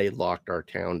 and they locked our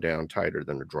town down tighter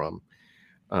than a drum.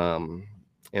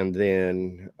 And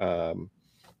then,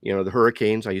 the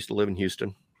hurricanes. I used to live in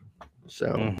Houston,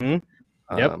 so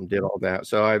did all that.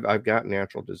 So I've got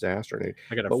natural disaster.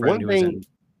 I got a friend who was in.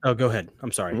 Oh, go ahead.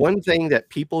 I'm sorry. One thing that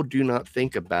people do not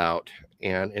think about,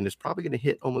 and it's probably going to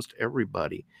hit almost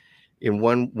everybody in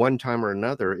one time or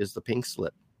another, is the pink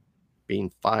slip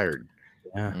being fired.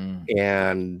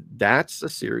 And that's a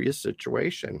serious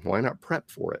situation. Why not prep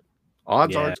for it?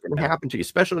 Odds are it's going to happen to you,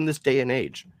 especially in this day and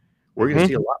age. We're going to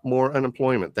see a lot more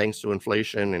unemployment thanks to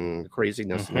inflation and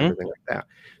craziness and everything like that.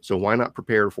 So why not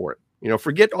prepare for it?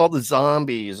 Forget all the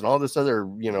zombies and all this other,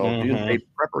 doomsday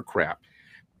prepper crap.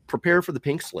 Prepare for the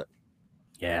pink slip.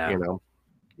 Know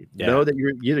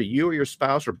that either you or your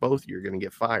spouse or both you're going to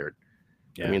get fired.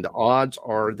 I mean, the odds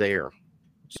are there.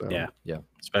 So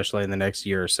especially in the next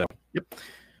year or so.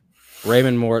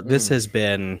 Raymond Moore, this has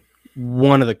been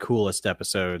one of the coolest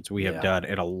episodes we have done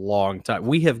in a long time.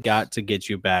 We have got to get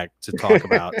you back to talk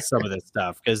about some of this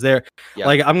stuff, because there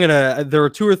are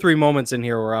 2 or 3 moments in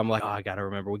here where I'm like, I gotta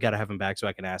remember, we gotta have him back so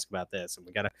I can ask about this, and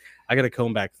I gotta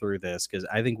comb back through this, because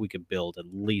I think we could build at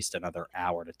least another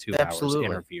hour to 2 hours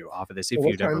interview off of this if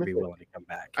you'd ever be willing to come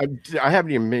back. I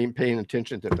haven't even been paying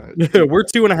attention to that. We're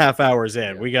 2.5 hours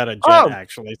in. We got a jet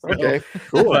actually. So. Okay,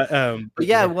 cool. But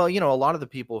well, a lot of the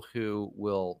people who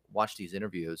will watch these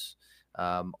interviews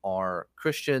are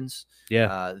Christians.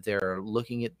 They're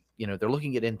looking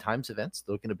at end times events.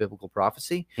 They're looking at biblical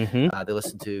prophecy. They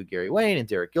listen to Gary Wayne and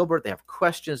Derek Gilbert. They have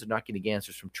questions. They're not getting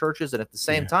answers from churches, and at the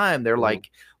same time, they're like,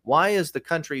 "Why is the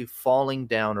country falling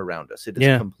down around us? It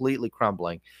is completely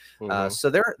crumbling." So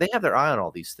they have their eye on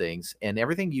all these things, and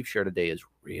everything you've shared today is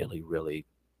really, really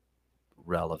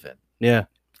relevant.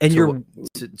 And you're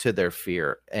to their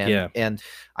fear. And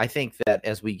I think that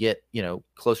as we get,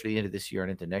 closer to the end of this year and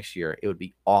into next year, it would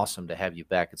be awesome to have you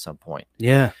back at some point.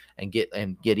 Yeah. And get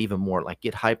even more, like,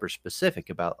 get hyper specific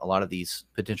about a lot of these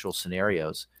potential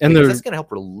scenarios. And because that's going to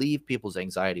help relieve people's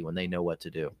anxiety when they know what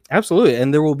to do. Absolutely.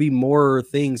 And there will be more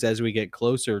things as we get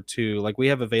closer to, like, we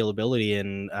have availability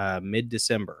in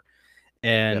mid-December.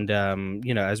 And,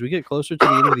 as we get closer to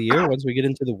the end of the year, once we get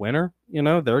into the winter,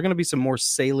 there are going to be some more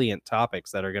salient topics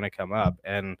that are going to come up.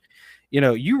 And,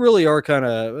 you really are kind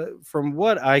of, from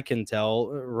what I can tell,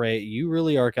 Ray, you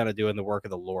really are kind of doing the work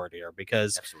of the Lord here,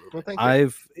 because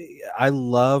I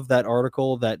love that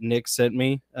article that Nick sent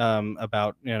me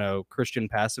about, Christian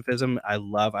pacifism.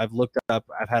 I've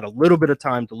had a little bit of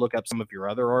time to look up some of your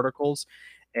other articles,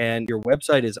 and your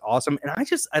website is awesome. And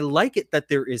I like it that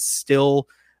there is still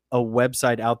a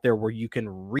website out there where you can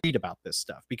read about this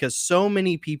stuff, because so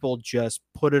many people just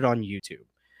put it on YouTube,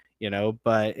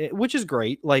 which is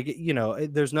great. Like,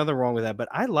 there's nothing wrong with that, but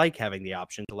I like having the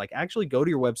option to, like, actually go to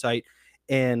your website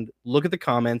and look at the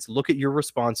comments, look at your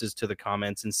responses to the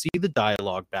comments, and see the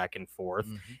dialogue back and forth,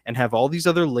 and have all these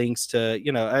other links to,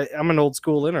 I'm an old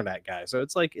school internet guy, so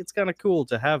it's like, it's kind of cool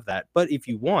to have that. But if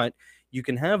you want, you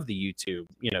can have the YouTube,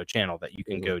 channel that you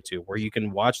can go to, where you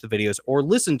can watch the videos or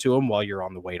listen to them while you're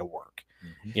on the way to work.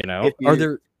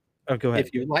 Go ahead.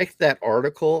 If you like that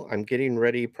article, I'm getting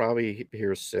ready probably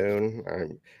here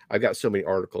soon. I've got so many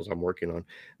articles I'm working on,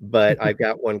 but I've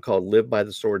got one called "Live by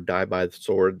the Sword, Die by the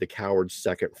Sword: The Coward's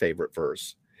Second Favorite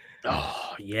Verse."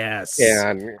 Oh, yes.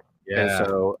 And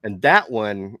that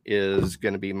one is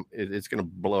going to be, it's going to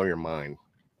blow your mind.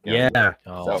 Yeah.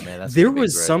 Oh, man, there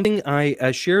was something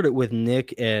I shared it with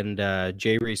Nick and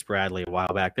J. Reese Bradley a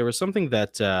while back. There was something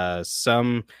that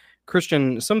some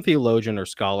theologian or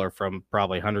scholar from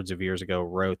probably hundreds of years ago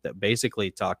wrote, that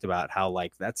basically talked about how,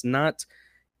 like, that's not,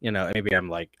 maybe I'm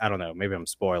like, I don't know, maybe I'm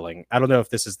spoiling. I don't know if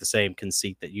this is the same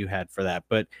conceit that you had for that,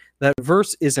 but that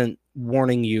verse isn't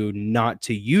warning you not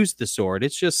to use the sword.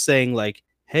 It's just saying, like,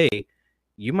 hey,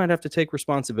 you might have to take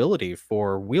responsibility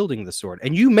for wielding the sword.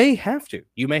 And you may have to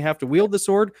wield the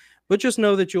sword, but just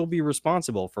know that you'll be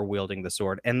responsible for wielding the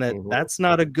sword, and that that's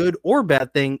not a good or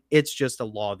bad thing. It's just a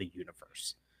law of the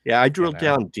universe. Yeah, I drilled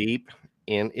down deep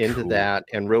into that,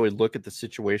 and really look at the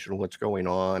situation, what's going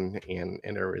on, and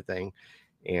everything.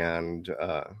 And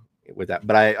with that,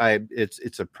 but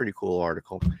it's a pretty cool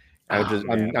article.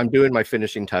 I'm doing my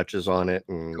finishing touches on it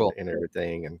and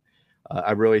everything. And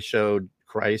I really showed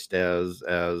Christ as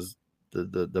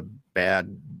the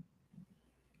bad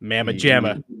Mamma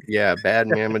Jamma. Yeah, bad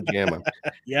Mamma Jamma.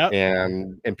 Yeah.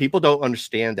 And people don't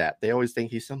understand that. They always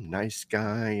think he's some nice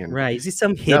guy, and is he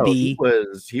some hippie?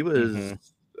 No, he was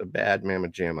a bad Mamma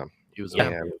Jamma. He was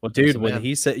well, dude, when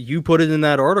he said, you put it in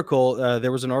that article,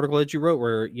 there was an article that you wrote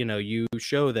where, you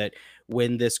show that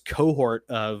when this cohort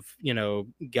of,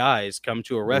 guys come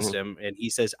to arrest him, and he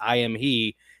says, "I am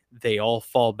he," they all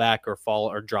fall back or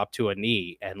drop to a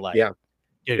knee, and, like,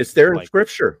 dude, it's there in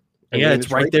scripture.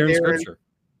 It's right there in scripture.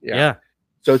 Yeah.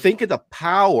 So think of the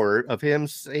power of him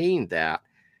saying that,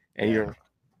 and you're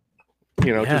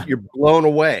you're blown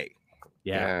away.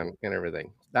 Yeah. And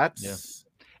everything. That's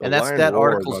that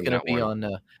article's going to be on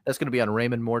that's going to be on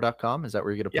RaymondMoore.com. Is that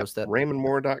where you're going to post that?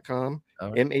 RaymondMoore.com,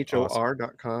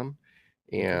 MHOR.com.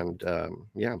 And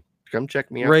come check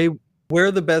me out. Ray, where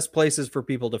are the best places for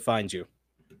people to find you?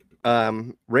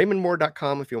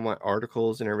 RaymondMoore.com if you want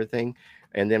articles and everything.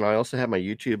 And then I also have my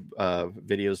YouTube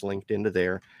videos linked into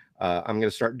there. I'm going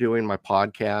to start doing my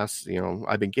podcasts.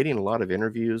 I've been getting a lot of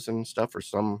interviews and stuff for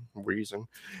some reason,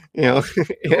 and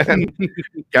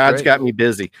God's got me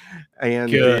busy.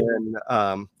 And then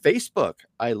Facebook,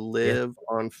 I live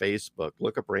on Facebook.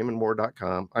 Look up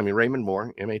RaymondMoore.com. I mean, Raymond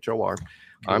Moore, MHOR.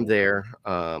 I'm there.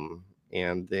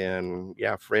 And then,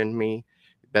 friend me.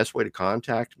 Best way to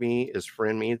contact me is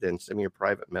friend me, then send me a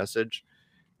private message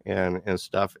and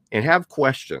stuff, and have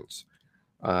questions.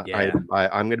 I'm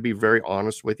going to be very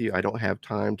honest with you. I don't have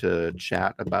time to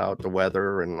chat about the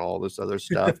weather and all this other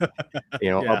stuff.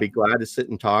 I'll be glad to sit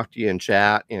and talk to you and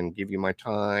chat and give you my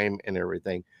time and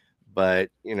everything. But,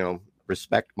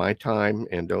 respect my time,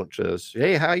 and don't just,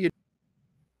 hey, how you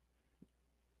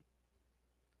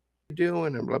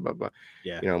doing? And blah, blah, blah.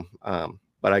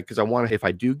 But because I want to, if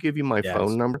I do give you my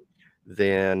phone number,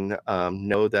 then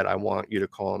know that I want you to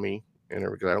call me, and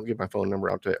because I don't give my phone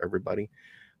number out to everybody.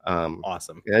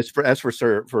 Awesome. That's for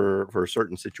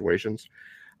certain situations.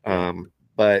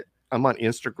 But I'm on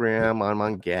Instagram, I'm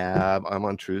on Gab, I'm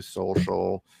on Truth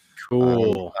Social.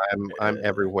 Cool. I'm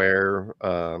everywhere.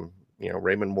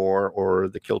 Raymond Moore or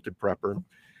the Kilted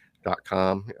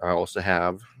Prepper.com. I also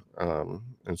have,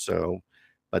 and so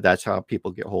but that's how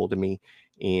people get hold of me.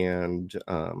 And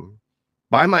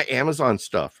buy my Amazon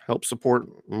stuff. Help support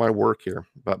my work here.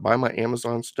 But buy my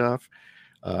Amazon stuff.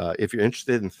 If you're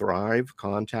interested in Thrive,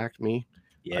 contact me.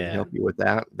 I can help you with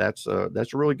that. That's a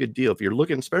really good deal. If you're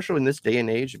looking, especially in this day and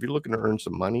age, if you're looking to earn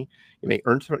some money, you may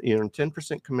earn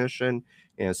 10% commission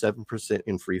and 7%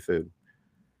 in free food.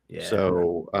 Yeah.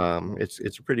 So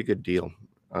it's a pretty good deal.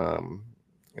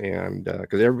 And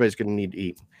because everybody's going to need to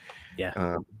eat.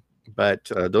 Yeah. But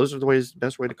those are the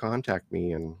best way to contact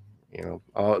me, and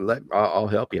I'll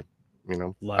help you.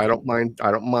 I don't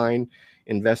mind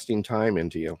investing time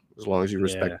into you as long as you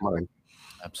respect mine.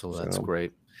 Absolutely. That's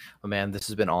great. Oh, man, this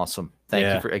has been awesome.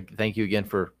 Thank you again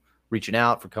for reaching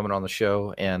out, for coming on the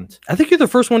show. And I think you're the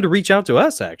first one to reach out to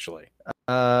us, actually.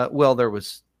 Well, there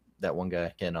was that one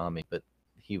guy, Ken Ami, but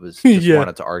he was just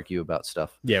wanted to argue about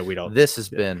stuff. Yeah, we don't. This has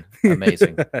been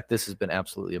amazing. This has been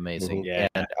absolutely amazing. Yeah.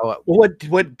 And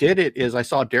what did it is I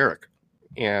saw Derek,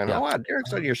 and wow,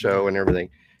 Derek's on your show and everything.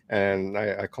 And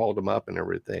I called him up and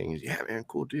everything. He's, yeah, man,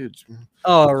 cool dudes.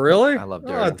 Oh, really? I love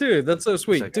Derek. Oh, dude, that's so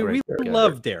sweet. Dude, we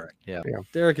love Derek. Yeah.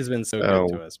 Derek has been so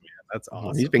good to us, man. That's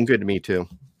awesome. He's been good to me too.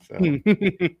 So.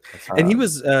 And he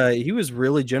was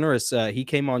really generous. He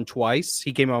came on twice.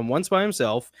 He came on once by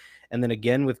himself, and then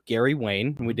again with Gary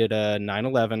Wayne. We did a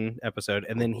 9/11 episode,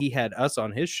 and then he had us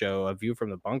on his show, A View from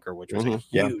the Bunker, which was a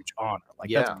huge honor. Like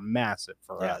that's massive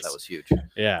for us. That was huge.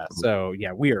 Yeah. So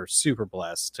we are super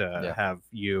blessed to have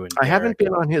you. And I haven't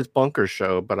been on his bunker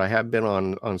show, but I have been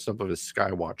on some of his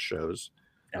Skywatch shows.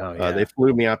 Oh yeah. They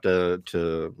flew me out to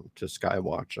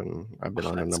Skywatch, and I've been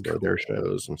on a number of their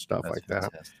shows and stuff like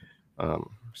fantastic. That.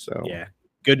 So yeah.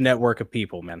 Good network of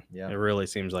people, man. Yeah. It really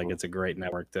seems like it's a great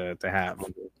network to have,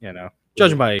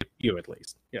 judging by you at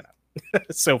least,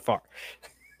 so far.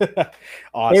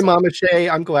 Awesome. Hey, Mama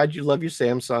Shay, I'm glad you love your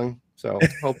Samsung. So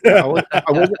hopefully I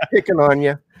wasn't picking on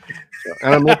you. So,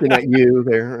 and I'm looking at you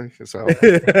there. So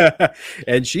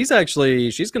and she's going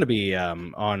to be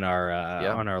on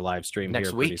our live stream next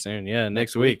here week. Pretty soon. Yeah,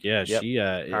 next week. Yeah, yep. She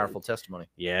powerful testimony.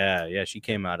 Yeah, she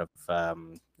came out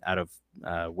of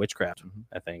witchcraft,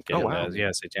 I think. Oh, wow.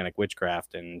 Satanic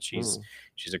witchcraft, and she's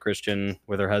a Christian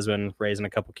with her husband, raising a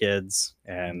couple kids,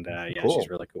 and cool. She's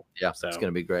really cool. Yeah, so it's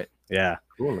gonna be great. Yeah,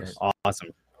 coolness. Awesome.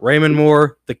 Raymond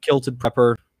Moore, the Kilted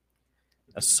Prepper,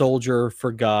 a soldier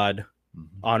for God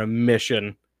on a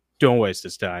mission. Don't waste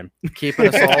his time. Keeping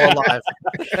us all alive.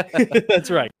 That's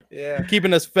right. Yeah,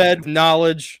 keeping us fed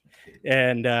knowledge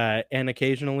and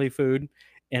occasionally food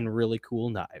and really cool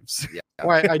knives. Yeah.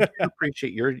 Well, I do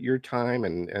appreciate your time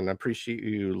and appreciate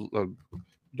you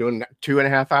doing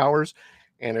 2.5 hours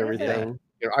and everything.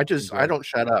 I don't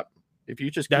shut up. If you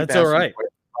just keep that's all right.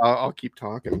 I'll keep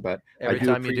talking. But every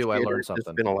time you do, I learn something.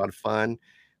 It's been a lot of fun.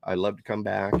 I love to come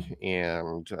back,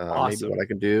 and awesome. Maybe what I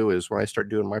can do is when I start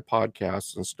doing my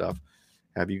podcasts and stuff,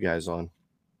 have you guys on.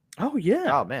 Oh yeah.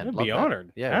 Oh man, I'd be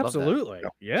honored. Yeah, absolutely.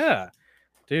 Yeah.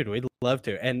 Dude, we'd love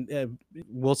to. And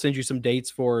we'll send you some dates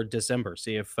for December.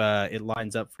 See if it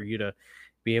lines up for you to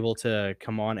be able to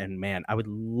come on. And man, I would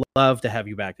love to have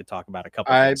you back to talk about a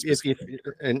couple of things.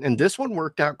 And this one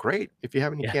worked out great. If you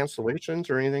have any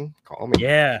cancellations or anything, call me.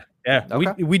 Yeah.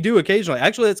 Okay. We do occasionally.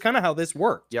 Actually, that's kind of how this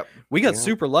worked. Yep. We got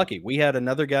super lucky. We had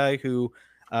another guy who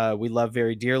we love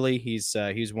very dearly. He's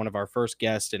one of our first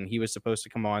guests, and he was supposed to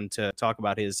come on to talk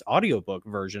about his audiobook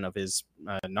version of his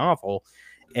novel.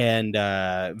 And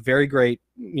very great,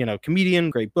 comedian,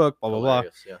 great book, blah, blah, blah.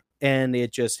 Yeah. And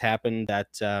it just happened that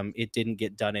it didn't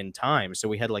get done in time. So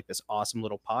we had like this awesome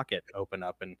little pocket open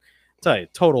up, and tell you,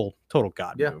 total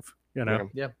God move,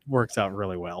 Yeah. Works out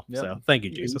really well. Yeah. So thank you,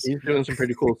 Jesus. He's doing some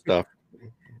pretty cool stuff.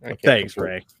 Thanks,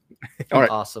 Ray. All right.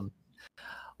 Awesome.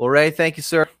 Well, Ray, thank you,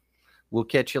 sir. We'll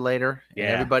catch you later. Yeah.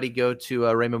 And everybody go to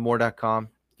RaymondMoore.com.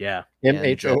 Yeah.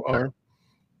 MHOR.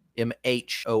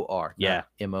 MHOR. Yeah.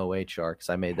 MOHR, because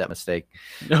I made that mistake.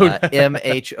 No.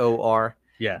 MHOR.com.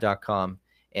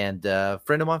 And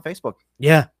friend him on Facebook.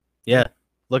 Yeah.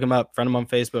 Look him up. Friend him on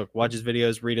Facebook. Watch his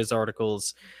videos. Read his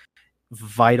articles.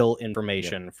 Vital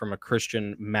information from a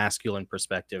Christian masculine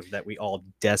perspective that we all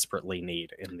desperately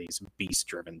need in these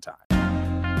beast-driven times.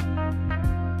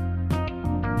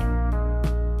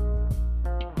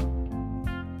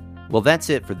 Well, that's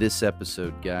it for this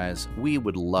episode, guys. We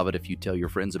would love it if you tell your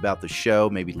friends about the show,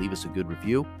 maybe leave us a good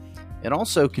review, and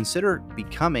also consider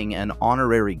becoming an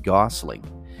honorary Gosling.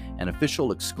 An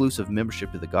official exclusive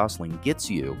membership to the Gosling gets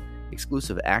you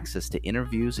exclusive access to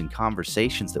interviews and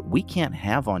conversations that we can't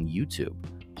have on YouTube.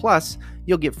 Plus,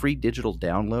 you'll get free digital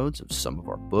downloads of some of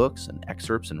our books and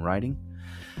excerpts in writing.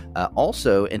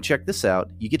 Also, and check this out,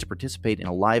 you get to participate in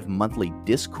a live monthly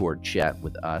Discord chat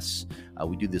with us.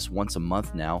 We do this once a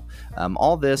month now.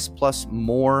 All this plus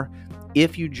more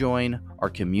if you join our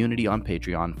community on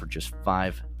Patreon for just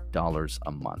 $5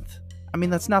 a month. I mean,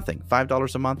 that's nothing.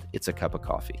 $5 a month, it's a cup of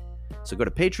coffee. So go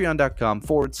to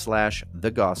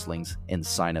patreon.com/The Goslings and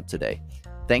sign up today.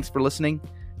 Thanks for listening.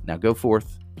 Now go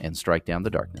forth and strike down the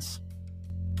darkness.